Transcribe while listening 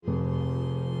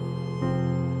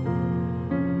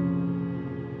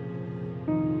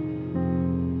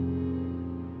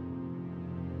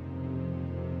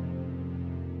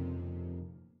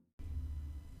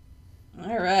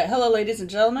ladies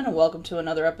and gentlemen, and welcome to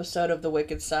another episode of The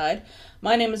Wicked Side.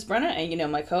 My name is Brenna, and you know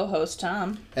my co-host,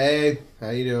 Tom. Hey,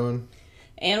 how you doing?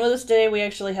 And with us today, we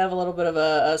actually have a little bit of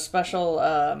a special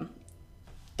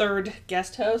third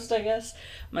guest host, I guess.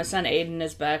 My son Aiden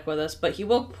is back with us, but he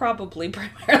will probably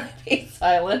primarily be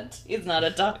silent. He's not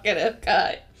a talkative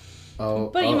guy.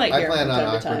 But you might hear him from time to time.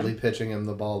 I plan on awkwardly pitching him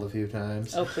the ball a few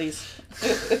times. Oh, please.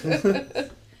 You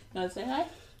want to say hi?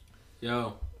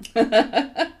 Yo.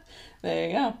 There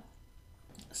you go.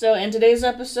 So in today's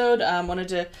episode, I wanted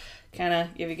to kind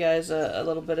of give you guys a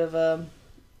little bit of a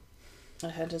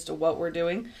hint as to what we're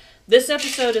doing. This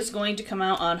episode is going to come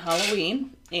out on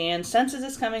Halloween, and since it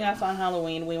is coming off on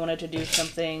Halloween, we wanted to do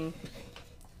something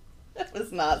that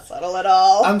was not subtle at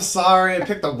all. I'm sorry, I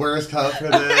picked the worst cup for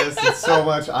this. It's so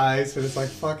much ice, and it's like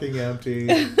fucking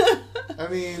empty. I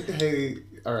mean, hey,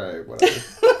 alright, whatever.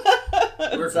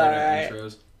 We're It's great alright. at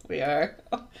intros. We are.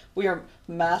 We are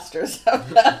masters of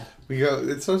that. We go,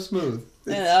 it's so smooth.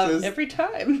 It's just, Every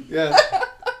time. yeah.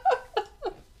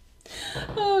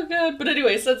 Oh god! But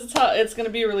anyway, since it's going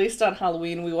to be released on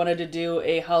Halloween, we wanted to do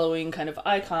a Halloween kind of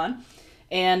icon,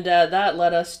 and that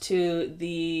led us to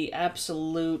the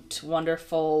absolute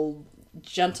wonderful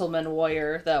gentleman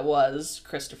warrior that was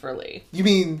Christopher Lee. You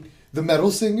mean the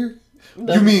metal singer?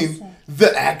 You mean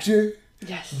the actor?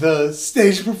 Yes. The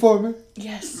stage performer?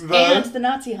 Yes. The- And the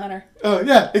Nazi hunter. Oh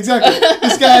yeah, exactly.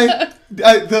 This guy,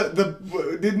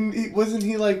 wasn't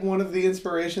he like one of the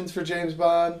inspirations for James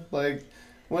Bond? Like,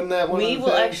 wasn't that one We of the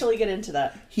will things? actually get into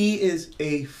that. He is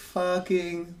a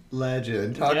fucking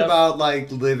legend. Talk Yep. about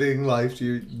like living life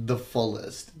to the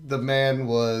fullest. The man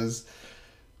was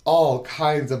all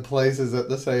kinds of places at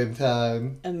the same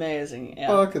time. Amazing. Yeah.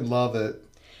 Fucking love it.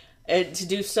 To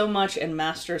do so much and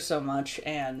master so much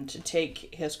and to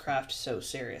take his craft so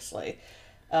seriously.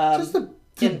 Just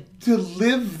to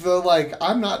live the like,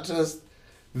 I'm not just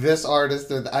this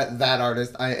artist or that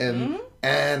artist. I am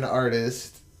an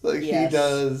artist. Like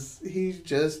Yes. he's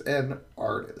just an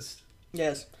artist.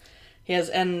 Yes. He is,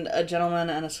 and a gentleman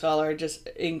and a scholar, just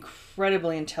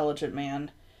incredibly intelligent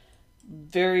man.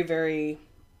 Very, very,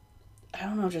 I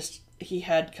don't know, just, he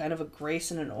had kind of a grace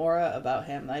and an aura about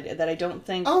him that I don't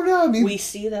think Oh no, I mean, we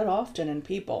see that often in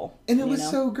people. and it was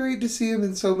so great to see him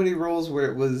in so many roles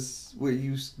where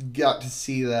you got to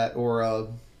see that aura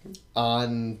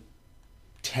on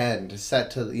 10 to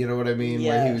set to, you know what I mean?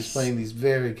 Where he was Yes. playing these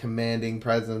very commanding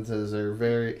presences or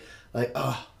very, like,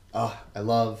 I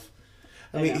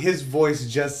mean, know. his voice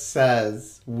just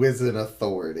says wizened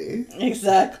authority.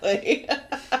 Exactly.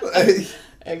 Like,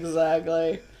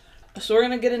 Exactly. So we're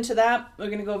going to get into that. We're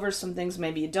going to go over some things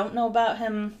maybe you don't know about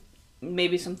him.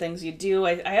 Maybe some things you do.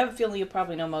 I have a feeling you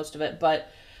probably know most of it, but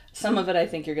some of it I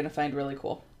think you're going to find really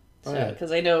cool. So, Oh, yeah.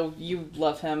 because I know you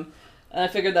love him. And I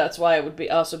figured that's why it would be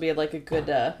like a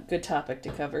good topic to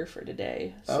cover for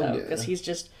today. So, Oh, yeah. because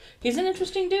he's an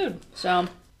interesting dude. So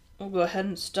we'll go ahead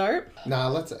and start. nah,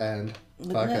 let's end.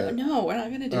 Fuck it. No, we're not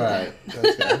going to do All that. right,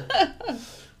 let's go.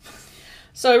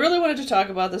 So I really wanted to talk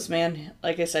about this man.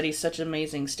 Like I said, he's such an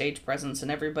amazing stage presence,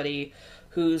 and everybody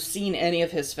who's seen any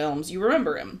of his films, you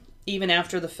remember him. Even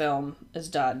after the film is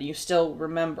done, you still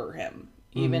remember him.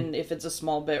 Even if it's a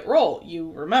small bit role,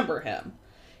 you remember him.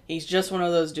 He's just one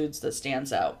of those dudes that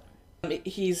stands out.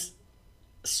 He's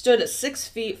stood at 6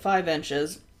 feet 5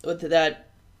 inches with that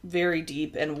very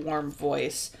deep and warm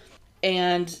voice,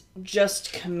 and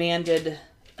just commanded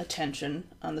attention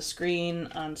on the screen,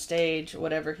 on stage,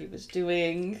 whatever he was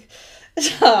doing.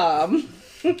 Tom,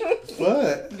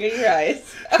 What? get your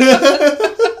eyes.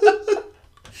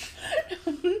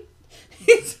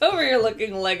 He's over here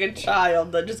looking like a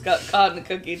child that just got caught in a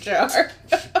cookie jar.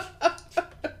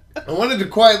 I wanted to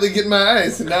quietly get my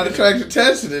eyes and not attract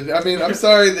attention. And, I mean, I'm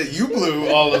sorry that you blew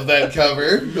all of that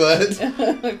cover, but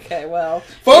Okay, well.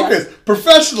 focus,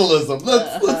 professionalism.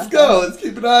 Let's go. Let's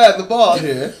keep an eye on the ball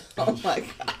here. Oh my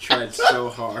god. Tried so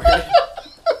hard.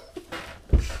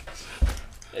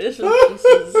 This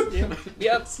is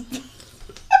yep.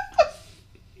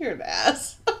 You're an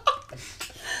ass.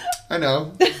 I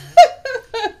know.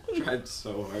 Tried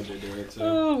so hard to do it too.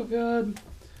 Oh god.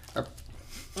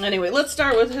 Anyway, let's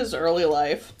start with his early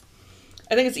life.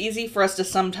 I think it's easy for us to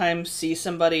sometimes see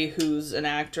somebody who's an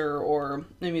actor or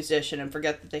a musician and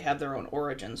forget that they have their own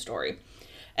origin story.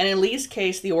 And in Lee's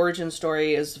case, the origin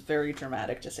story is very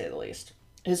dramatic, to say the least.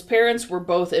 His parents were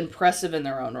both impressive in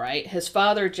their own right. His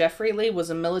father, Jeffrey Lee, was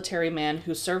a military man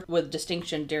who served with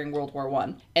distinction during World War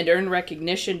I and earned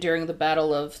recognition during the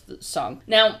Battle of the Somme.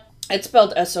 Now, it's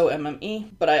spelled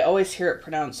S-O-M-M-E, but I always hear it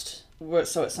pronounced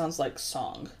so it sounds like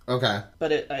song. Okay.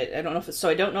 But I don't know if it's, so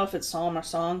I don't know if it's psalm or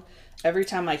song. Every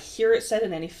time I hear it said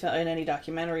in any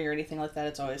documentary or anything like that,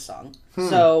 it's always song.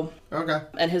 So, Okay.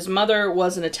 and his mother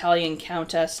was an Italian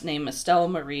countess named Estelle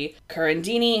Marie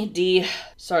Carandini di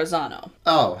Sarzano.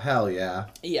 Oh, hell yeah.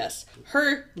 Yes.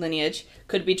 Her lineage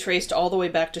could be traced all the way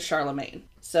back to Charlemagne.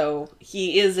 So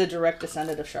he is a direct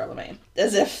descendant of Charlemagne.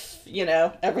 As if,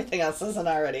 everything else isn't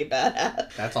already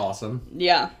bad. That's awesome.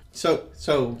 Yeah.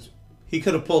 So he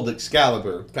could have pulled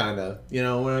Excalibur, kind of. You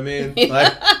know what I mean?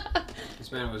 Like,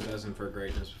 This man was destined for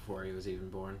greatness before he was even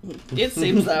born. It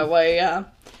seems that way, yeah.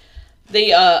 They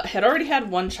had already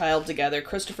had one child together,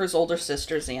 Christopher's older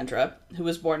sister, Xandra, who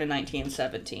was born in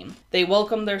 1917. They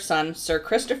welcomed their son, Sir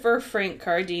Christopher Frank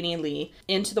Cardini Lee,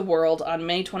 into the world on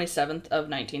May 27th of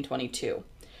 1922.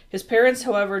 His parents,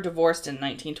 however, divorced in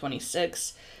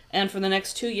 1926, and for the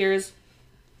next 2 years,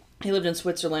 he lived in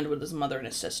Switzerland with his mother and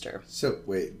his sister. so,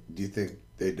 wait, do you think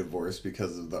they divorced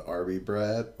because of the army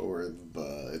brat or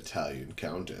the Italian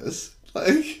countess?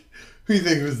 Like, who do you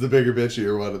think was the bigger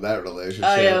bitchier one in that relationship?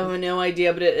 I have no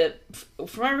idea, but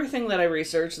from everything that I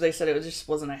researched, they said it just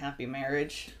wasn't a happy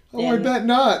marriage. Oh, I And- bet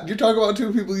not. You're talking about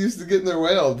two people used to get in their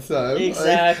way all the time.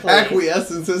 Exactly. Like,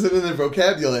 acquiescence isn't in their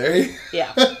vocabulary.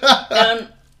 Yeah. And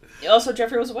also,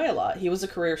 Jeffrey was away a lot. He was a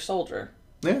career soldier.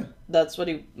 Yeah. That's what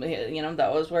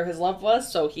that was where his love was,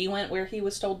 so he went where he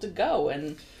was told to go,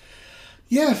 and,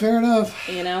 Yeah, fair enough.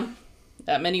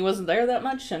 that meant he wasn't there that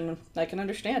much, and I can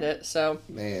understand it, so.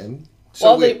 Man. So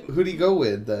Well, wait, who'd he go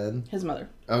with then? His mother.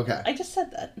 Okay. I just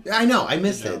said that. I know, I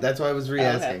missed No. it. That's why I was Oh,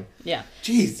 re-asking. okay. Yeah.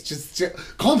 Jeez, just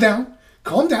calm down.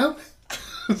 Calm down.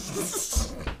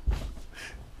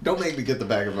 Don't make me get the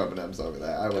bag of M&M's over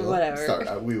that. I will. Whatever.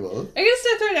 Start, we will. Are you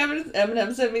gonna start throwing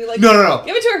M&M's at me? Like, No.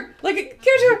 give it to her! Like, give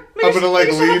it to her! Make I'm her- gonna like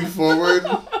make her lean stop. forward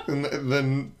and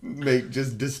then make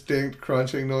just distinct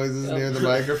crunching noises Oh, near the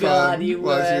microphone. God, you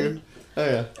while would. Oh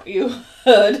yeah. You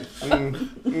would.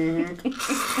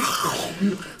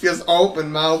 Just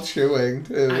open mouth chewing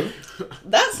too.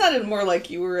 That sounded more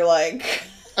like you were like...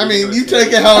 I mean, you take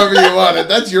it however you want it.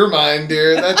 That's your mind,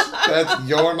 dear. That's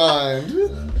your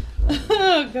mind.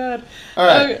 Oh, God. All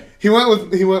right. Okay. He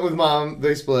went with mom.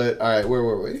 They split. All right. Where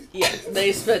were we? Yeah,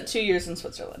 they spent 2 years in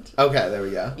Switzerland. Okay. There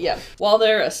we go. Yeah. While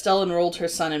there, Estelle enrolled her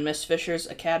son in Miss Fisher's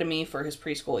academy for his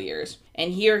preschool years.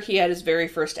 And here he had his very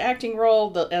first acting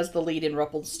role as the lead in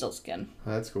Rumpelstiltskin.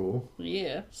 That's cool.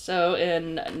 Yeah. So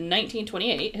in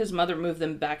 1928, his mother moved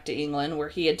them back to England, where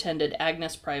he attended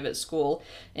Agnes Private School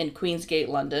in Queensgate,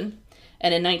 London.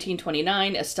 And in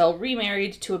 1929, Estelle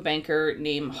remarried to a banker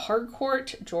named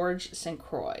Harcourt George St.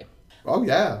 Croix. Oh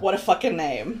yeah. What a fucking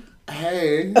name.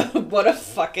 Hey. What a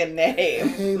fucking name.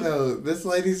 Hey though, this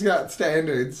lady's got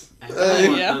standards.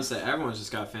 Everyone, Yeah. honestly, everyone's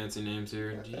just got fancy names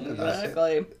here. Jeez.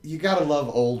 Exactly. You gotta love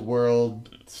old world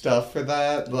stuff for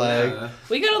that. Like, Yeah.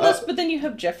 We got all this, but then you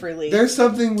have Jeffrey Lee. there's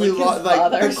something we Like his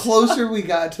like. The father's. closer we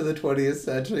got to the 20th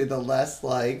century, the less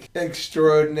like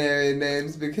extraordinary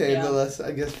names became. Yeah. The less,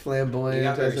 I guess, They flamboyant,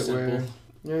 got very as it were. simple.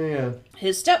 Yeah.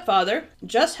 His stepfather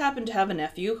just happened to have a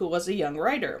nephew who was a young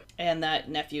writer, and that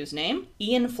nephew's name,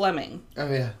 Ian Fleming.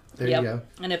 Oh yeah. There Yep. you go.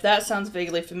 And if that sounds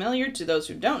vaguely familiar to those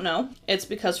who don't know, it's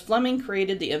because Fleming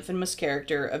created the infamous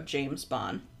character of James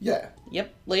Bond. Yeah.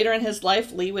 Yep. Later in his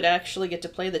life, Lee would actually get to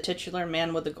play the titular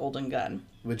man with the golden gun.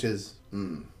 Which is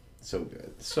so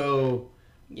good. So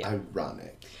Yeah.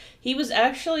 ironic. He was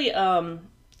actually,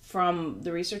 from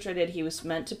the research I did, he was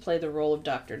meant to play the role of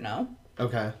Dr. No.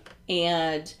 Okay.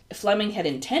 And Fleming had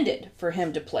intended for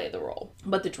him to play the role.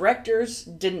 But the directors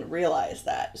didn't realize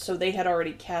that. So they had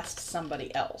already cast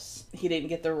somebody else. He didn't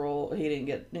get the role. He didn't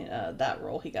get that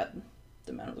role. He got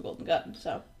the man with the golden gun.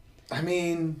 So, I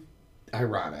mean,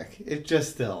 ironic. It's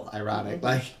just still ironic.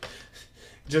 Like,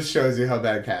 just shows you how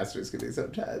bad casters can be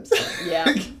sometimes.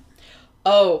 yeah.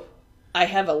 Oh, I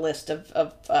have a list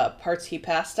of parts he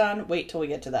passed on. Wait till we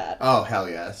get to that. Oh, hell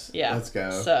yes. Yeah. Let's go.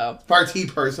 So, Parts he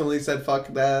personally said, fuck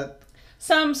that.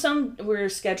 some were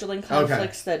scheduling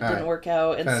conflicts that All didn't right. work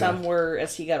out. And Fair some enough. were,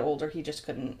 as he got older, he just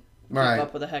couldn't keep Right.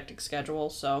 up with a hectic schedule.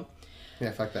 So,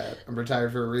 Yeah, fuck that. I'm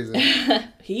retired for a reason.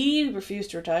 he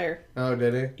refused to retire. Oh,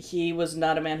 did he? He was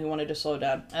not a man who wanted to slow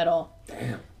down at all.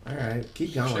 Damn. All right. Keep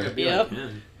Wish I going. could be Yep. like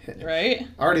him. Right?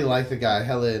 Already like the guy.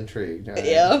 Hella intrigued. All right.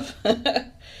 Yep.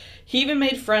 He even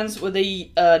made friends with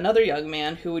another young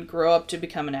man who would grow up to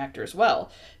become an actor as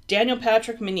well. Daniel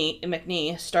Patrick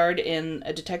McNee starred in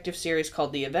a detective series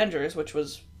called The Avengers, which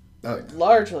was Oh, yeah.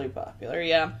 largely popular,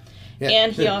 yeah. Yeah.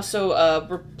 And he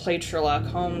also played Sherlock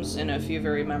Holmes in a few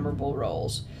very memorable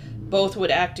roles. Both would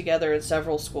act together in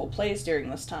several school plays during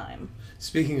this time.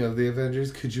 Speaking of the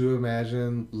Avengers, could you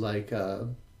imagine, like,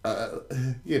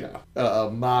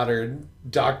 modern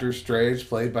Doctor Strange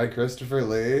played by Christopher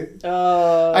Lee.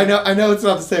 Oh, I know it's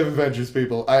not the same Avengers,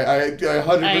 people. I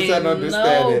 100%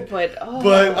 understand it.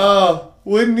 But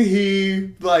wouldn't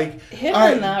he like him all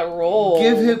right, in that role?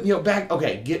 Give him back.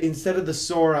 Okay, instead of the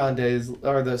Sauron days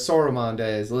or the Saruman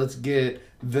days, let's get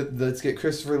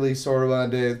Christopher Lee Saruman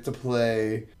days to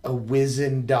play a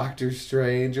wizened Doctor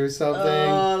Strange or something.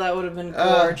 Oh, that would have been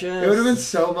gorgeous. It would have been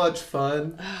so much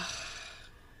fun.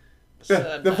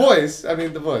 The voice. I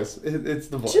mean, the voice. It's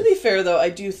the voice. To be fair, though, I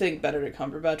do think Benedict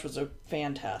Cumberbatch was a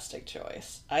fantastic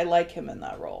choice. I like him in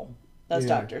that role. That's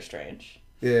Doctor Strange.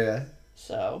 Yeah.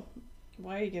 So,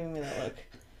 why are you giving me that look?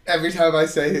 Every time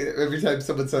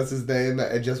someone says his name,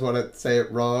 I just want to say it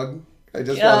wrong. I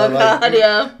just want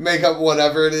to make up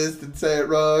whatever it is and say it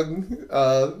wrong.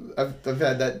 I've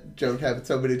had that joke happen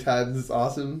so many times. It's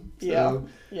awesome. So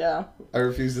yeah. I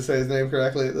refuse to say his name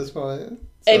correctly at this point.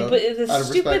 So, but the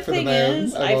stupid thing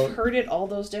is, I've heard it all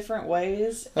those different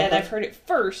ways, and I've heard it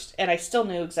first, and I still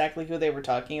knew exactly who they were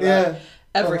talking about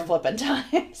every flippin'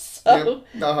 time. So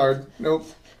not hard. Nope.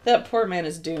 That poor man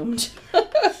is doomed.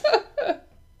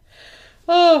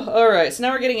 Oh, alright, so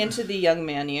now we're getting into the young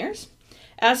man years.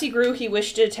 As he grew, he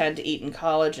wished to attend Eton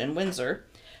College in Windsor.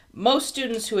 Most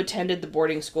students who attended the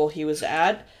boarding school he was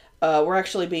at were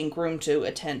actually being groomed to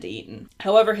attend Eton.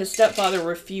 However, his stepfather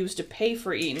refused to pay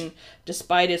for Eton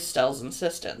despite Estelle's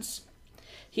insistence.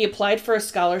 He applied for a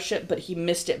scholarship, but he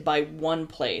missed it by 1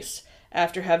 place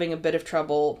after having a bit of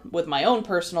trouble with my own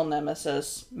personal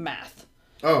nemesis, math.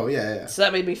 Oh, yeah. So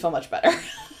that made me feel much better.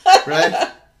 Right?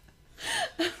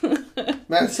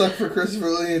 Math sucked for Christopher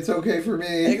Lee, it's okay for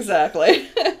me. Exactly.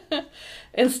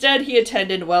 Instead, he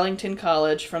attended Wellington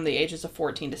College from the ages of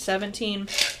 14 to 17,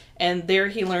 and there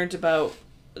he learned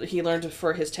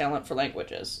for his talent for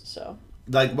languages. So,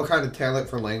 like, what kind of talent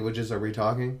for languages are we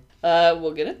talking?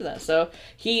 We'll get into that. So,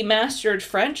 he mastered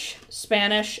French,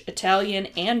 Spanish, Italian,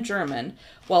 and German,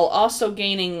 while also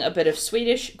gaining a bit of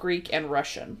Swedish, Greek, and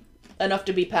Russian. Enough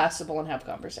to be passable and have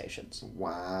conversations.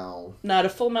 Wow. Not a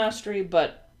full mastery,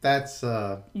 but... That's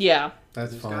yeah.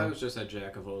 That's this fun. This guy was just a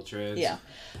jack of all trades. Yeah.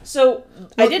 So,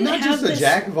 I didn't have not just a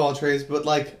jack of all trades, but,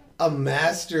 like, a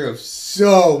master of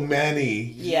so many.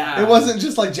 Yeah. It wasn't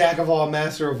just, like, jack of all,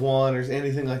 master of one, or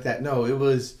anything like that. No, it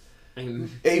was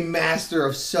a master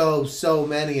of so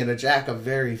many and a jack of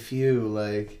very few,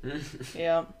 like...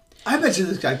 Yeah. I bet you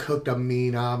this guy cooked a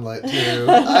mean omelet, too.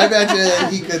 I bet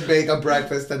you he could make a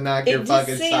breakfast and knock your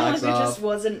fucking socks off. It just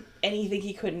wasn't anything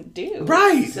he couldn't do.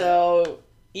 Right! So,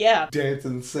 yeah. Dance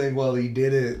and sing while he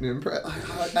did it. And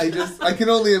I can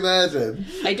only imagine.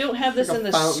 I don't have this in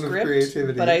the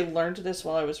script, but I learned this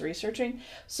while I was researching.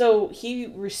 So, he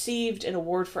received an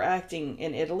award for acting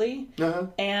in Italy,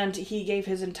 and he gave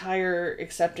his entire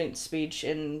acceptance speech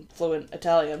in fluent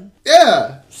Italian.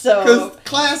 Yeah! So, because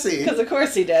classy. Because of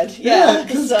course he did. Yeah,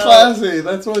 because classy.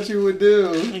 That's what you would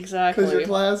do. Exactly. Because you're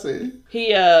classy.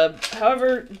 He,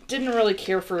 however, didn't really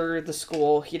care for the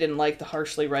school. He didn't like the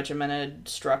harshly regimented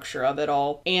structure of it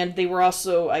all. And they were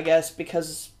also, I guess,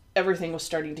 because everything was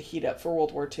starting to heat up for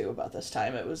World War II about this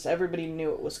time. Everybody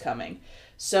knew it was coming.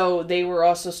 So they were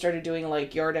also started doing,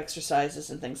 like, yard exercises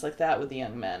and things like that with the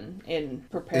young men in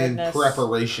preparedness. In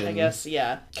preparation. I guess,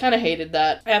 yeah. Kind of hated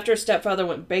that. After his stepfather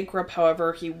went bankrupt,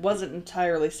 however, he wasn't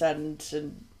entirely saddened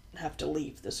to have to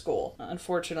leave the school.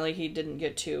 Unfortunately, he didn't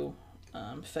get to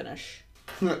finish.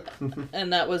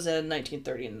 And that was in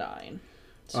 1939.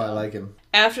 So, I like him.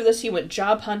 After this, he went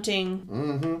job hunting,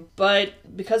 Mm-hmm.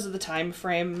 but because of the time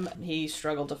frame, he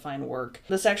struggled to find work.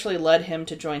 This actually led him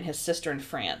to join his sister in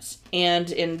France. And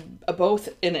in both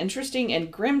an interesting and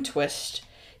grim twist,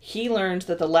 he learned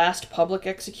that the last public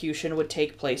execution would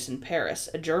take place in Paris.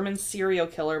 A German serial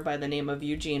killer by the name of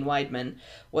Eugene Weidmann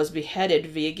was beheaded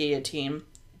via guillotine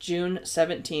June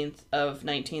 17th of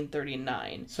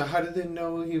 1939. So how did they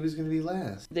know he was going to be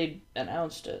last? They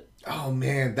announced it. Oh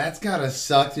man, that's gotta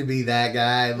suck to be that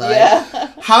guy. Like,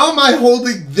 yeah. How am I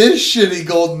holding this shitty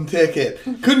golden ticket?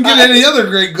 Couldn't get any other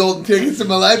great golden tickets in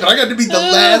my life, but I got to be the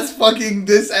last fucking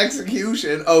this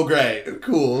execution. Oh great,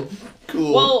 cool.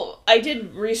 Well, I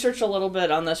did research a little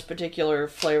bit on this particular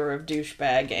flavor of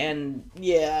douchebag, and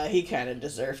yeah, he kind of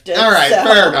deserved it. All right,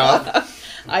 fair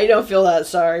enough. I don't feel that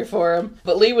sorry for him.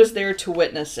 But Lee was there to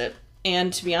witness it.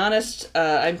 And to be honest,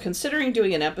 I'm considering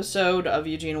doing an episode of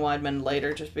Eugene Weidmann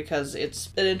later just because it's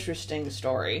an interesting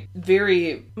story.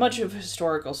 Very much of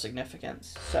historical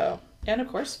significance. So, and of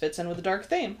course, fits in with the dark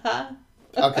theme. Ha!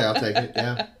 Okay, I'll take it,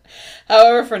 yeah.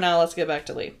 However, for now, let's get back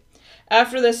to Lee.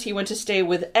 After this, he went to stay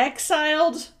with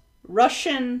exiled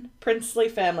Russian princely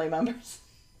family members.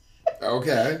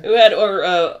 Okay. Who had,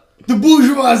 or The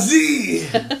bourgeoisie!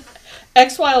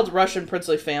 Exiled Russian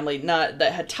princely family that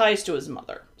had ties to his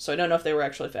mother. So I don't know if they were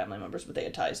actually family members, but they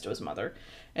had ties to his mother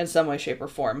in some way, shape, or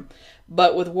form.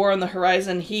 But with war on the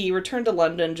horizon, he returned to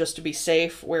London just to be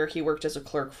safe, where he worked as a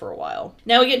clerk for a while.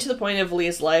 Now we get to the point of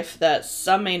Lee's life that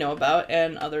some may know about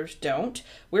and others don't.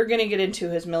 We're going to get into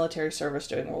his military service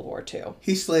during World War II.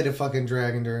 He slayed a fucking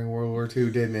dragon during World War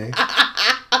II, didn't he?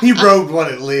 He rode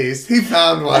one at least. He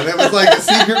found one. It was like a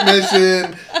secret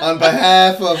mission on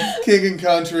behalf of king and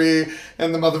country,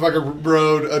 and the motherfucker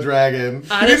rode a dragon.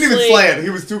 Honestly, he didn't even slay it. He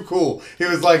was too cool. He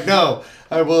was like, no,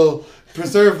 I will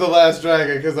preserve the last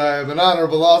dragon because I am an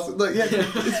honorable officer. Like, yeah,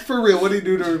 it's for real. What did he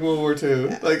do during World War II?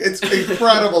 Like, it's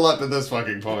incredible up to this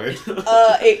fucking point.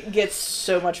 It gets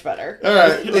so much better. All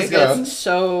right, let's go.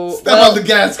 Step on the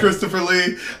gas, Christopher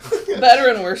Lee. Better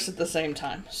and worse at the same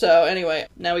time. So anyway,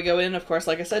 now we go in, of course,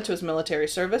 like I said, to his military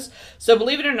service. So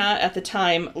believe it or not, at the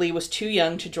time, Lee was too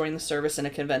young to join the service in a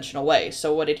conventional way.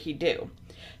 So what did he do?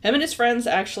 Him and his friends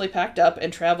actually packed up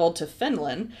and traveled to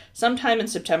Finland sometime in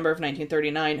September of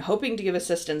 1939, hoping to give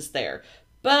assistance there.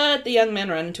 But the young men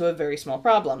ran into a very small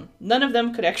problem. None of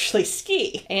them could actually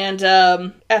ski. And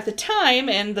at the time,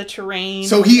 and the terrain...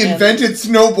 So he invented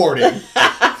snowboarding.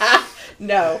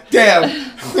 No.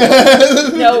 Damn.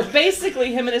 No,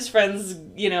 basically him and his friends,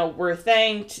 were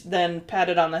thanked, then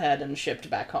patted on the head and shipped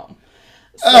back home.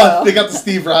 So, they got the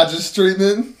Steve Rogers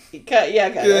treatment. Yeah,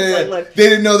 kind of. Yeah. Like, look, they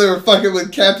didn't know they were fucking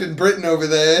with Captain Britain over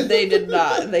there. They did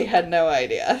not. They had no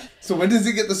idea. So when does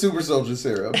he get the super soldier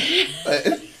serum?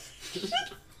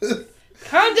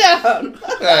 Calm down.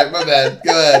 Alright, my bad.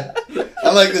 Go ahead.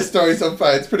 I like this story so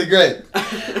far. It's pretty great.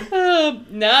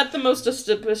 Not the most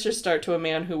auspicious start to a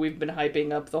man who we've been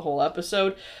hyping up the whole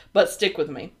episode, but stick with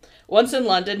me. Once in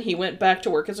London, he went back to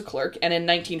work as a clerk, and in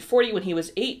 1940, when he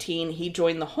was 18, he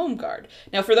joined the Home Guard.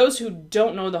 Now, for those who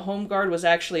don't know, the Home Guard was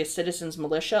actually a citizens'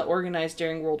 militia organized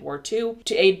during World War II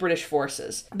to aid British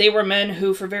forces. They were men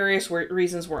who, for various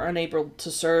reasons, were unable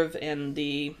to serve in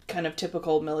the kind of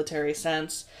typical military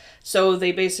sense. So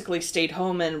they basically stayed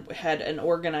home and had an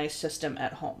organized system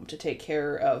at home to take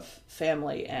care of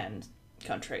family and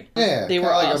country. Yeah, they were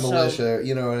like also a militia,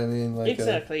 you know what I mean? Like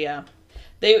exactly, yeah.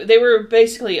 They were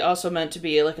basically also meant to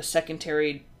be like a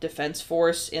secondary defense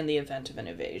force in the event of an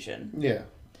invasion. Yeah.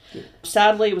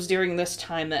 Sadly, it was during this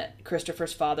time that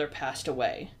Christopher's father passed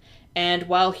away. And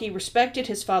while he respected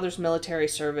his father's military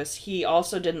service, he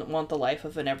also didn't want the life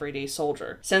of an everyday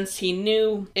soldier. Since he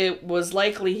knew it was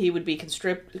likely he would be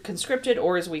conscripted,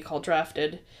 or as we call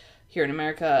drafted here in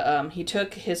America, he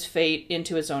took his fate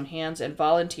into his own hands and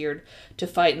volunteered to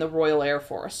fight in the Royal Air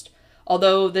Force.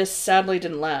 Although this sadly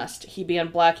didn't last, he began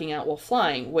blacking out while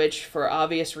flying, which, for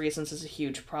obvious reasons, is a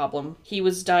huge problem. He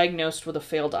was diagnosed with a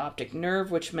failed optic nerve,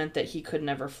 which meant that he could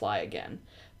never fly again.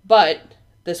 But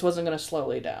this wasn't going to slow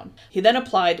Lee down. He then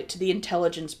applied to the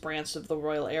intelligence branch of the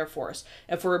Royal Air Force,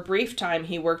 and for a brief time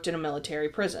he worked in a military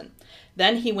prison.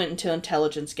 Then he went into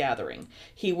intelligence gathering.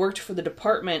 He worked for the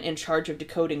department in charge of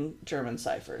decoding German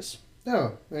ciphers.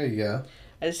 Oh, there you go.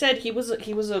 As I said, he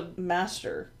was a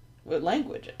master with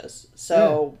languages.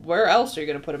 So where else are you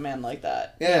going to put a man like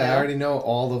that? Yeah, I already know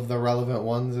all of the relevant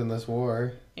ones in this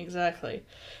war. Exactly.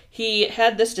 He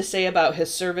had this to say about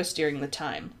his service during the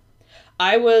time.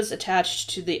 I was attached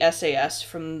to the SAS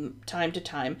from time to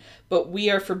time, but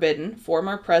we are forbidden,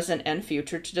 former, present, and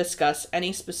future, to discuss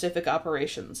any specific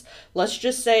operations. Let's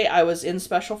just say I was in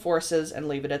Special Forces and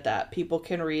leave it at that. People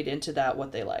can read into that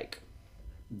what they like.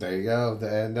 There you go.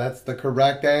 And that's the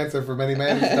correct answer for many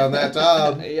men who's done that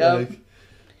job. Yep. Like,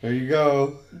 there you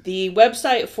go. The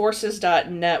website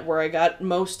forces.net, where I got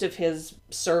most of his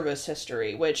service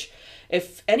history, which,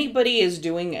 if anybody is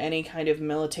doing any kind of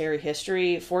military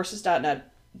history, forces.net,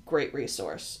 great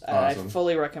resource. Awesome. I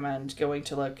fully recommend going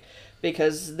to look,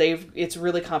 because it's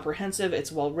really comprehensive, it's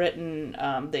well written,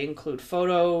 they include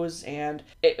photos, and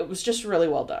it was just really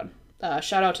well done.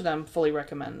 Shout out to them, fully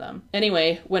recommend them.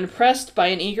 Anyway, when pressed by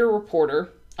an eager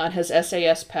reporter on his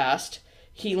SAS past,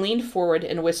 he leaned forward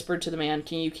and whispered to the man,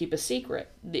 "Can you keep a secret?"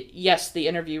 Yes, the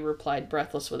interview replied,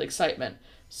 breathless with excitement.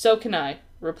 "So can I,"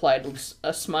 replied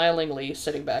a smiling Lee,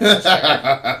 sitting back in his chair.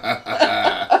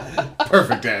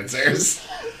 Perfect answers.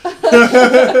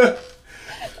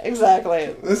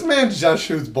 Exactly. This man just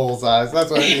shoots bullseyes.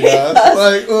 That's what he does.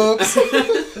 Like, oops.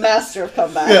 Master of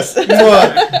comebacks. Yes.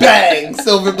 One. Bang.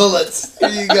 Silver bullets. Here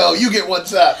you go. You get one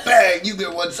shot. Bang. You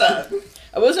get one shot.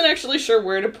 I wasn't actually sure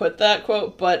where to put that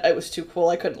quote, but it was too cool.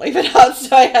 I couldn't leave it out,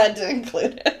 so I had to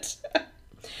include it.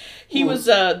 He was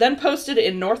then posted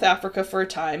in North Africa for a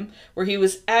time, where he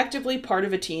was actively part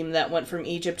of a team that went from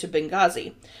Egypt to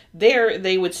Benghazi. There,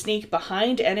 they would sneak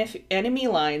behind enemy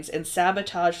lines and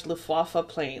sabotage Luftwaffe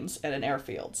planes and in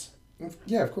airfields.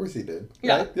 Yeah, of course he did.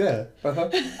 Yeah. Right? Yeah. Uh-huh.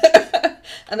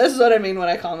 And this is what I mean when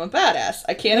I call him a badass.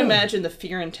 I can't imagine the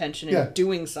fear and tension in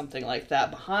doing something like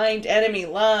that behind enemy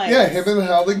lines. Yeah, him and the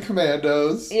Howling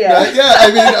Commandos. Yeah. Right? Yeah, I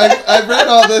mean, I've read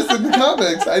all this in the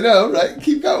comics. I know, right?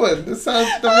 Keep going. This sounds...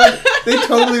 They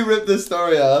totally ripped this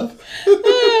story off.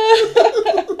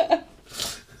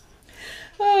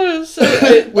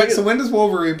 Wait, so when does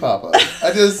Wolverine pop up?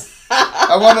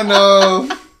 I want to know...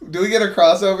 Do we get a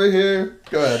crossover here?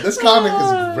 Go ahead. This comic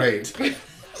is great.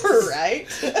 Right?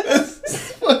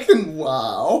 It's fucking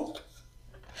wow.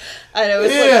 I know,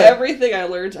 it's like everything I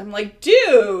learned. I'm like,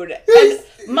 dude. And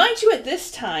mind you, at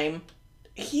this time,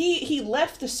 he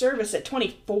left the service at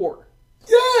 24.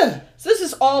 Yeah. So this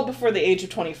is all before the age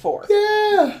of 24.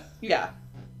 Yeah. Yeah.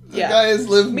 The guy has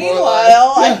lived more life.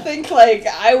 Meanwhile, I think, like,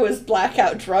 I was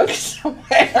blackout drunk somewhere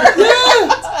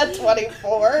at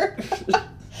 24.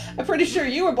 I'm pretty sure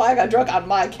you were blackout drunk on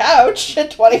my couch at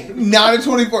 20. Not at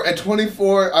 24. At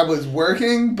 24, I was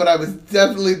working, but I was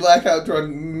definitely blackout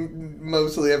drunk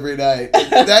mostly every night.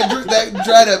 That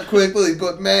dried up quickly,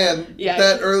 but man,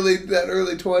 that early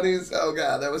 20s, oh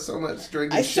god, that was so much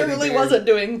drinking. I certainly wasn't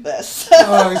doing this.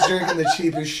 I was drinking the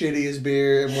cheapest, shittiest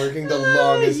beer and working the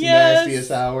longest,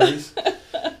 nastiest hours.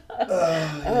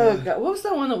 Oh god, what was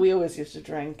that one that we always used to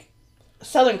drink?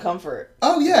 Southern Comfort.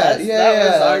 Oh yeah,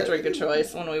 that was our drink of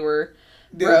choice when we were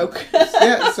broke.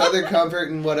 Yeah, Southern Comfort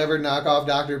and whatever knockoff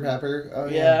Dr. Pepper. Oh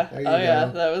yeah,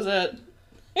 that was it.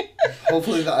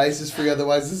 Hopefully the ice is free,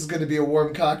 otherwise this is going to be a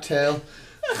warm cocktail.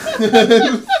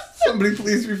 Somebody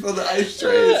please refill the ice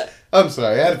trays. I'm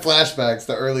sorry, I had flashbacks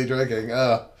to early drinking.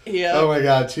 Oh my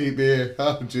god, cheap beer.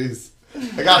 Oh jeez,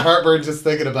 I got heartburn just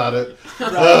thinking about it.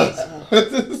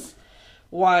 Right.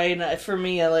 Wine, for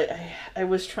me, I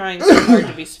was trying so hard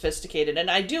to be sophisticated,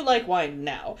 and I do like wine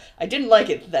now. I didn't like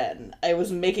it then. I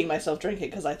was making myself drink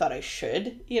it because I thought I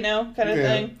should, kind of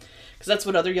thing. Because that's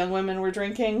what other young women were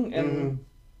drinking, and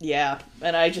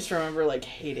and I just remember,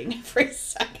 hating every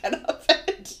second of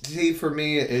it. See, for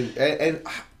me, and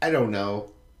I don't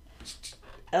know.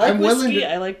 I like whiskey.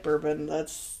 I like bourbon.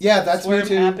 That's me where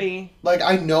too. I'm happy.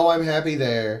 I know I'm happy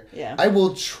there. Yeah. I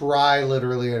will try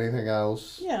literally anything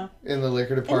else. Yeah. In the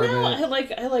liquor department. And now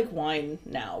I like wine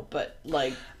now, but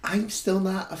I'm still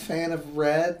not a fan of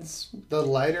reds, the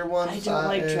lighter ones. I don't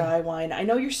like dry wine. I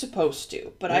know you're supposed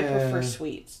to, but I prefer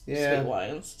sweet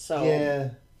wines. So yeah.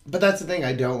 But that's the thing.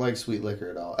 I don't like sweet liquor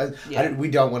at all. We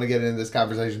don't want to get into this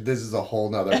conversation. This is a whole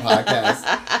nother podcast.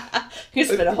 You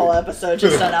spent a whole episode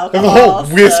just on alcohol. A whole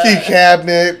whiskey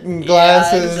cabinet and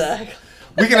glasses. Yeah, exactly.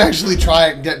 We can actually try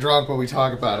it and get drunk when we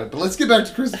talk about it. But let's get back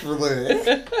to Christopher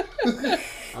Lee.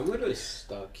 I'm literally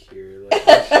stuck here.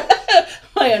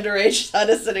 My underage son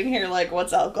is sitting here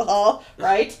what's alcohol?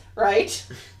 Right?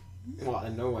 Well, I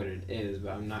know what it is,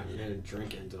 but I'm not going to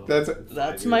drink it until...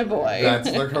 That's my boy.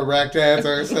 That's the correct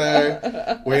answer,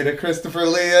 sir. Way to Christopher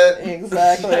Lee it.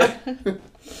 Exactly.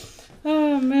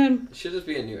 Oh, man. It should just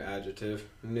be a new adjective,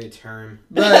 a new term.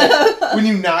 Right. When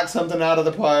you knock something out of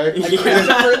the park. I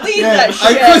Christopher Lee that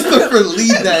shit. I Christopher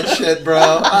Lee that shit, bro.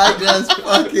 I just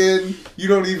fucking... You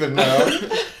don't even know.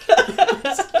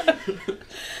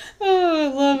 Oh, I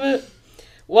love it.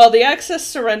 While the Axis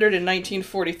surrendered in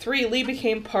 1943, Lee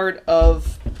became part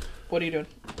of... What are you doing?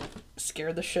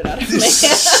 Scared the shit out of me.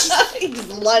 He just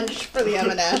lunged for the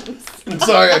M&Ms. I'm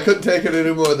sorry, I couldn't take it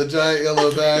anymore. The giant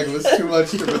yellow bag was too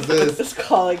much to resist. Just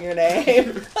calling your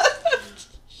name.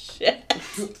 Shit.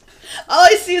 All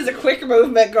I see is a quick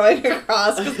movement going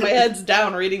across because my head's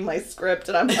down reading my script,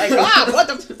 and I'm like, what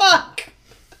the fuck?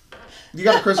 You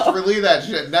got Christopher Lee that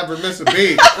shit. Never miss a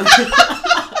beat.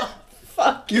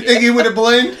 You think he would have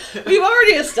blinked? We've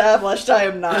already established I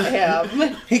am not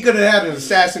him. He could have had an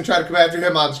assassin try to come after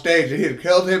him on stage, and he'd have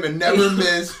killed him and never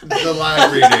missed the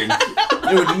line reading.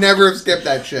 He would never have skipped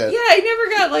that shit. Yeah, I never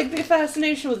got the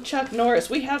fascination with Chuck Norris.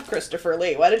 We have Christopher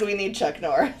Lee. Why did we need Chuck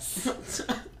Norris?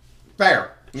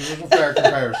 Fair. This is a fair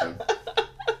comparison.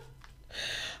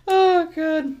 Oh,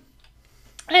 God.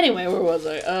 Anyway, where was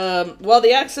I? While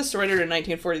the Axis surrendered in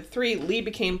 1943, Lee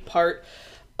became part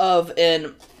of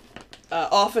an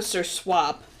officer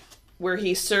swap where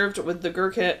he served with the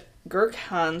Gurkhas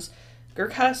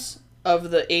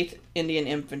of the 8th Indian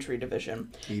Infantry Division.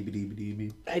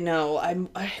 I know. I'm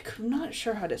not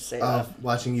sure how to say that.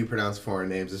 Watching you pronounce foreign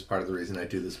names is part of the reason I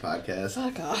do this podcast.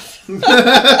 Fuck off.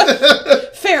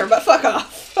 Fair, but fuck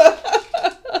off.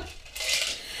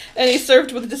 And he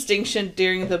served with distinction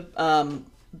during the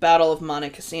Battle of Monte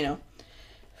Cassino.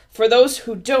 For those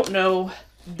who don't know,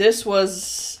 this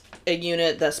was a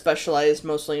unit that specialized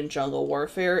mostly in jungle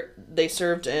warfare. They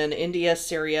served in India,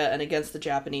 Syria, and against the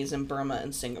Japanese in Burma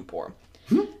and Singapore.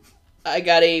 I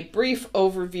got a brief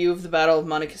overview of the Battle of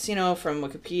Monte Cassino from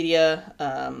Wikipedia,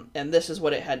 and this is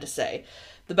what it had to say.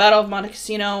 The Battle of Monte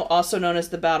Cassino, also known as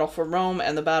the Battle for Rome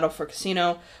and the Battle for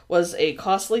Cassino, was a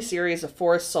costly series of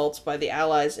 4 assaults by the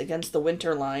Allies against the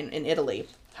Winter Line in Italy,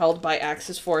 held by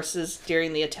Axis forces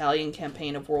during the Italian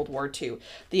campaign of World War II.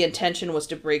 The intention was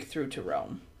to break through to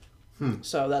Rome.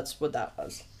 So that's what that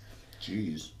was.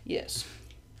 Jeez. Yes.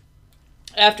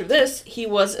 After this, he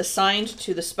was assigned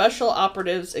to the Special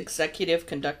Operatives Executive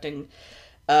conducting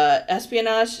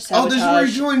espionage, sabotage... Oh, this is where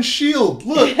he joined S.H.I.E.L.D.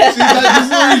 Look, see, this is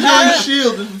where he joined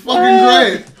S.H.I.E.L.D. This is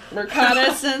fucking great.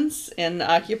 Reconnaissance in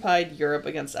occupied Europe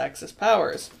against Axis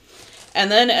powers. And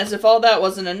then, as if all that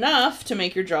wasn't enough to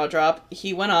make your jaw drop,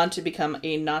 he went on to become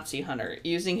a Nazi hunter.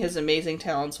 Using his amazing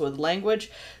talents with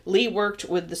language, Lee worked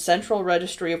with the Central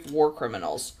Registry of War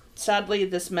Criminals. Sadly,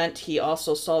 this meant he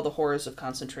also saw the horrors of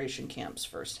concentration camps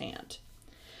firsthand.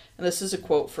 And this is a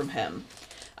quote from him.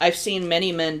 "I've seen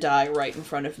many men die right in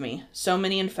front of me. So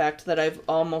many, in fact, that I've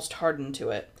almost hardened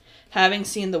to it. Having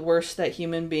seen the worst that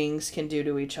human beings can do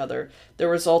to each other, the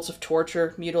results of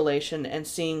torture, mutilation, and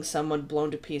seeing someone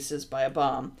blown to pieces by a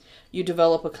bomb, you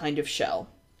develop a kind of shell.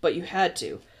 But you had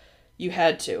to. You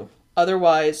had to.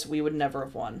 Otherwise, we would never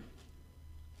have won."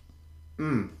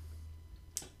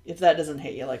 If that doesn't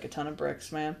hit you like a ton of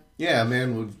bricks, man. Yeah,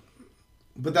 man.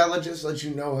 But that just lets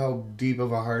you know how deep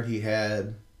of a heart he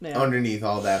had underneath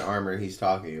all that armor he's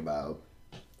talking about.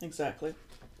 Exactly.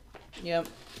 Yep.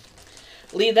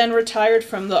 Lee then retired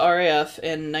from the RAF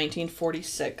in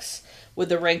 1946 with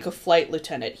the rank of flight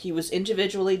lieutenant. He was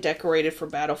individually decorated for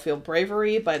battlefield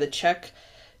bravery by the Czech,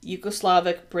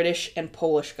 Yugoslavic, British, and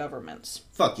Polish governments.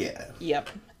 Fuck yeah. Yep.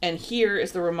 And here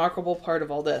is the remarkable part of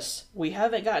all this. We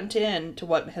haven't gotten into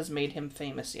what has made him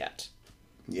famous yet.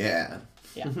 Yeah.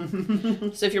 Yeah.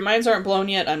 So if your minds aren't blown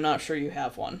yet, I'm not sure you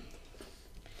have one.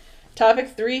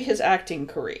 Topic 3, his acting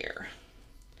career.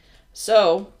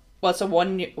 So, what's a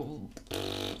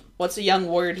young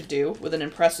warrior to do with an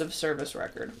impressive service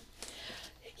record?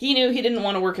 He knew he didn't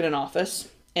want to work in an office,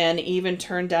 and even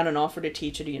turned down an offer to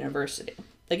teach at a university.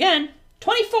 Again,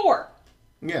 24!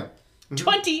 Yeah.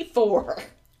 24!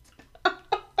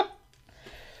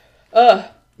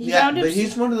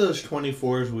 He's one of those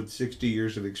 24s with 60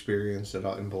 years of experience that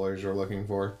employers are looking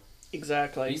for.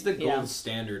 Exactly. He's the gold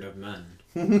standard of men.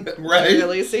 Right? It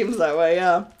really seems that way,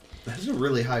 yeah. That's a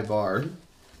really high bar.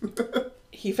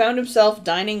 He found himself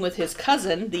dining with his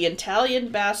cousin, the Italian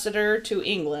ambassador to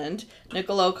England,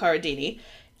 Niccolo Cardini,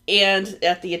 and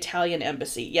at the Italian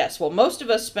embassy. Yes, well, most of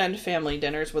us spend family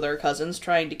dinners with our cousins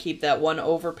trying to keep that one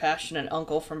over-passionate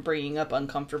uncle from bringing up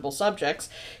uncomfortable subjects.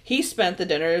 He spent the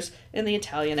dinners in the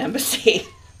Italian embassy.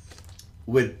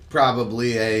 With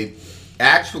probably a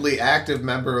actually active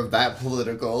member of that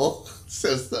political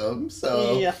system,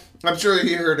 so yeah. I'm sure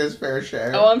he heard his fair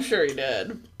share. Oh, I'm sure he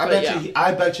did. I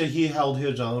bet you he held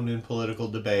his own in political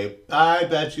debate. I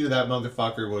bet you that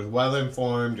motherfucker was well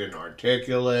informed and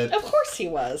articulate. Of course he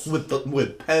was.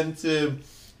 With pensive,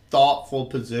 thoughtful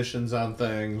positions on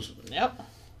things. Yep.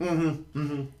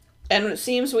 And it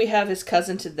seems we have his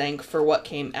cousin to thank for what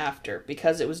came after,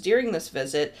 because it was during this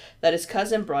visit that his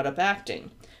cousin brought up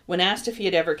acting. When asked if he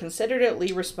had ever considered it,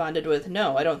 Lee responded with,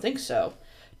 "No, I don't think so."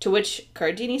 To which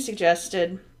Cardini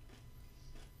suggested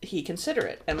he consider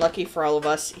it, and lucky for all of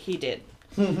us, he did.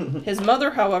 His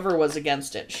mother, however, was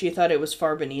against it. She thought it was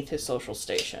far beneath his social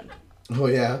station. Oh,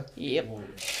 yeah? Yep.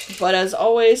 But as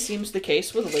always seems the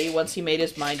case with Lee, once he made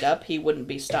his mind up, he wouldn't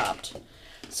be stopped.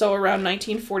 So around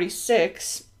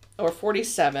 1946, or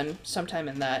 47, sometime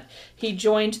in that, he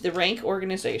joined the Rank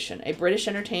Organization, a British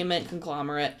entertainment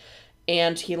conglomerate,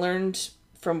 and he learned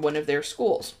from one of their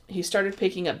schools. He started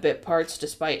picking up bit parts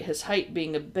despite his height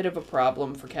being a bit of a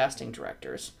problem for casting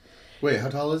directors. Wait, how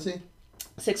tall is he?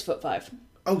 6'5".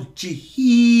 Oh,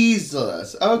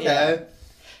 Jesus. Okay.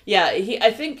 Yeah,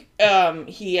 I think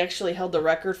he actually held the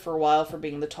record for a while for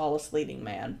being the tallest leading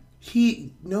man.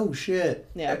 No shit.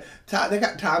 Yeah. They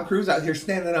got Tom Cruise out here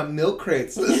standing on milk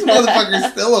crates. This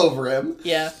motherfucker's still over him.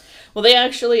 Yeah. Well, they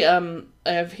actually, I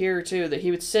have here, too, that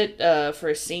he would sit for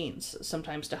his scenes,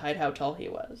 sometimes to hide how tall he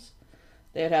was.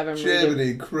 They'd have him...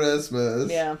 Jiminy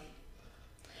Christmas. Yeah.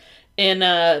 In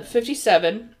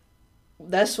 57,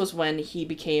 this was when he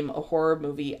became a horror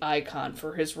movie icon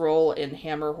for his role in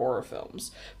Hammer horror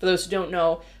films. For those who don't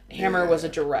know, Hammer was a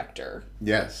director.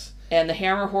 Yes. And the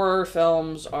Hammer horror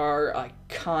films are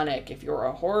iconic. If you're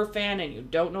a horror fan and you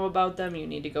don't know about them, you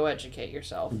need to go educate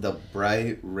yourself. The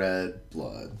bright red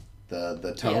blood.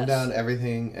 The tone down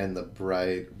everything and the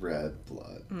bright red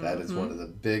blood. Mm-hmm. That is one of the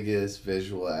biggest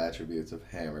visual attributes of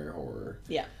Hammer horror.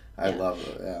 Yeah. I love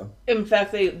it, yeah. In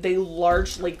fact, they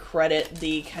largely credit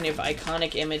the kind of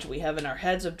iconic image we have in our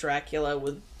heads of Dracula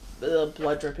with the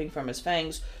blood dripping from his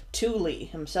fangs to Lee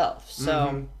himself.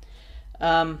 So,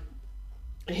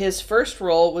 his first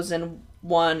role was in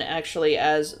one, actually,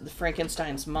 as the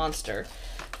Frankenstein's monster.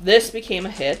 This became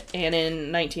a hit, and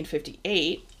in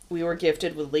 1958, we were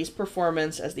gifted with Lee's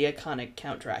performance as the iconic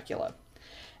Count Dracula.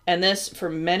 And this, for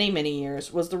many, many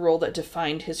years, was the role that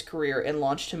defined his career and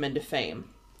launched him into fame.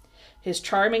 His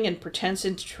charming and pretense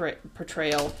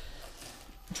portrayal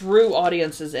drew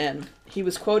audiences in. He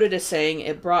was quoted as saying,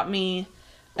 "It brought me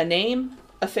a name,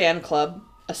 a fan club,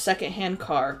 a second-hand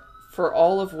car, for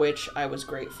all of which I was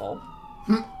grateful."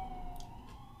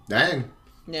 Dang.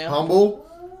 Yeah. Humble.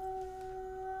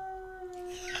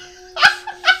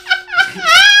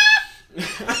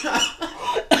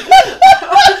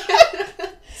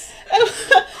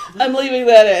 I'm leaving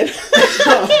that in.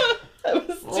 That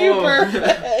was too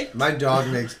perfect. My dog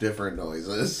makes different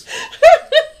noises.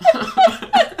 He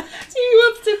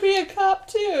wants to be a cop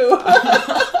too.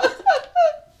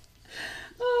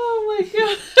 Oh my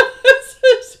god, this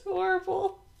is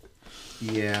horrible.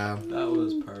 Yeah. That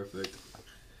was perfect.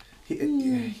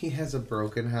 He has a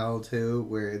broken howl too,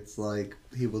 where it's like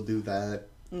he will do that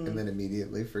and then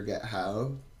immediately forget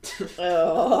how.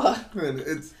 Oh. And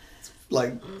it's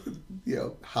like, you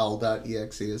know,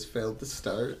 howl.exe has failed to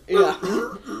start. Yeah.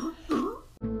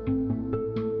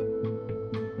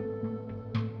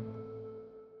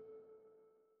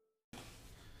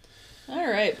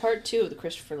 Alright, part 2 of the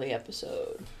Christopher Lee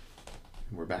episode.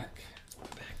 We're back.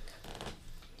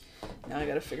 Now I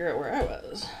gotta figure out where I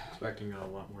was. Expecting a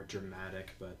lot more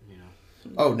dramatic, but, you know.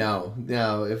 Oh no!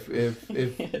 If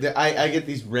I get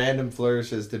these random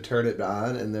flourishes to turn it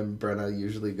on, and then Brenna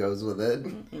usually goes with it.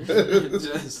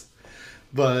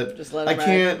 But just let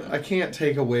I can't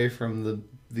take away from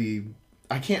the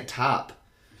I can't top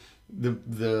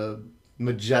the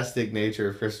majestic nature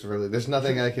of Christopher Lee. There's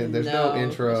nothing I can. There's no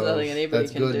intro there's nothing anybody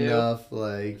that's can good do. enough.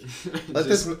 Like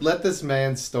let this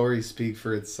man's story speak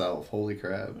for itself. Holy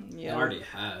crap! Yeah. It already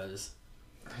has.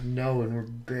 I know, and we're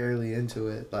barely into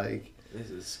it. Like. This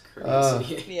is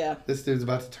crazy. Yeah. This dude's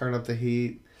about to turn up the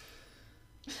heat.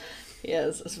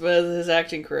 Yes, but his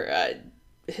acting career,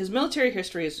 his military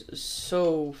history is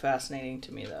so fascinating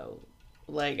to me, though.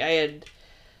 Like I had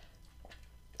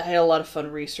a lot of fun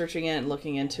researching it and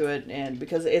looking into it, and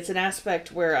because it's an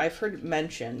aspect where I've heard it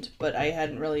mentioned, but I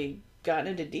hadn't really gotten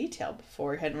into detail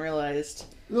before. I hadn't realized.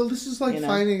 Well, this is like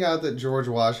finding out that George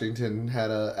Washington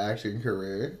had an acting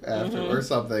career after or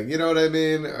something. You know what I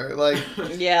mean? Or like,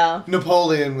 yeah,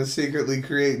 Napoleon was secretly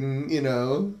creating,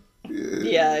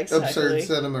 yeah, exactly. absurd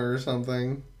cinema or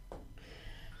something.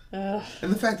 And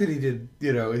the fact that he did,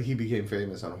 he became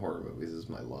famous on horror movies is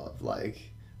my love. Like,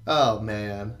 oh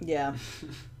man. Yeah.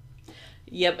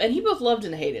 Yep, and he both loved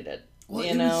and hated it. Well,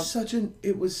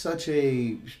 it was such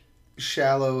a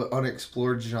shallow,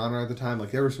 unexplored genre at the time.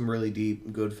 Like there were some really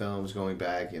deep, good films going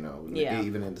back.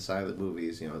 Even into silent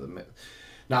movies. The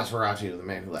Nosferatu, The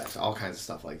Man Who Laughs, all kinds of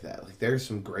stuff like that. Like there's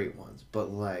some great ones, but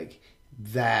like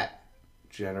that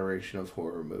generation of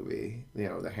horror movie,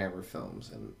 the Hammer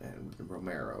films and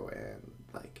Romero and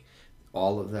like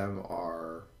all of them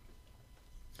are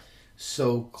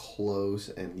so close,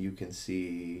 and you can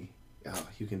see. Oh,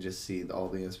 you can just see all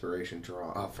the inspiration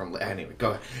draw from. Anyway,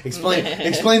 go ahead.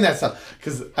 Explain that stuff,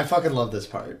 because I fucking love this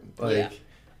part.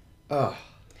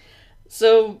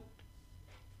 So,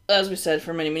 as we said,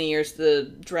 for many, many years,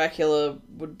 the Dracula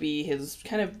would be his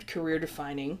kind of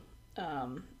career-defining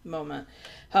moment.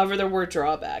 However, there were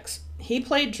drawbacks. He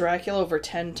played Dracula over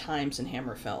 10 times in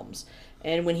Hammer films,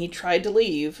 and when he tried to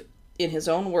leave, in his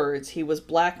own words, he was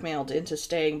blackmailed into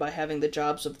staying by having the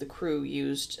jobs of the crew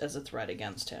used as a threat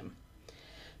against him.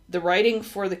 The writing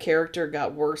for the character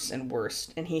got worse and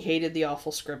worse, and he hated the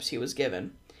awful scripts he was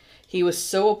given. He was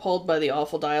so appalled by the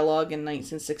awful dialogue in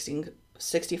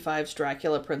 1965's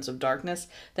Dracula, Prince of Darkness,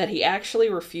 that he actually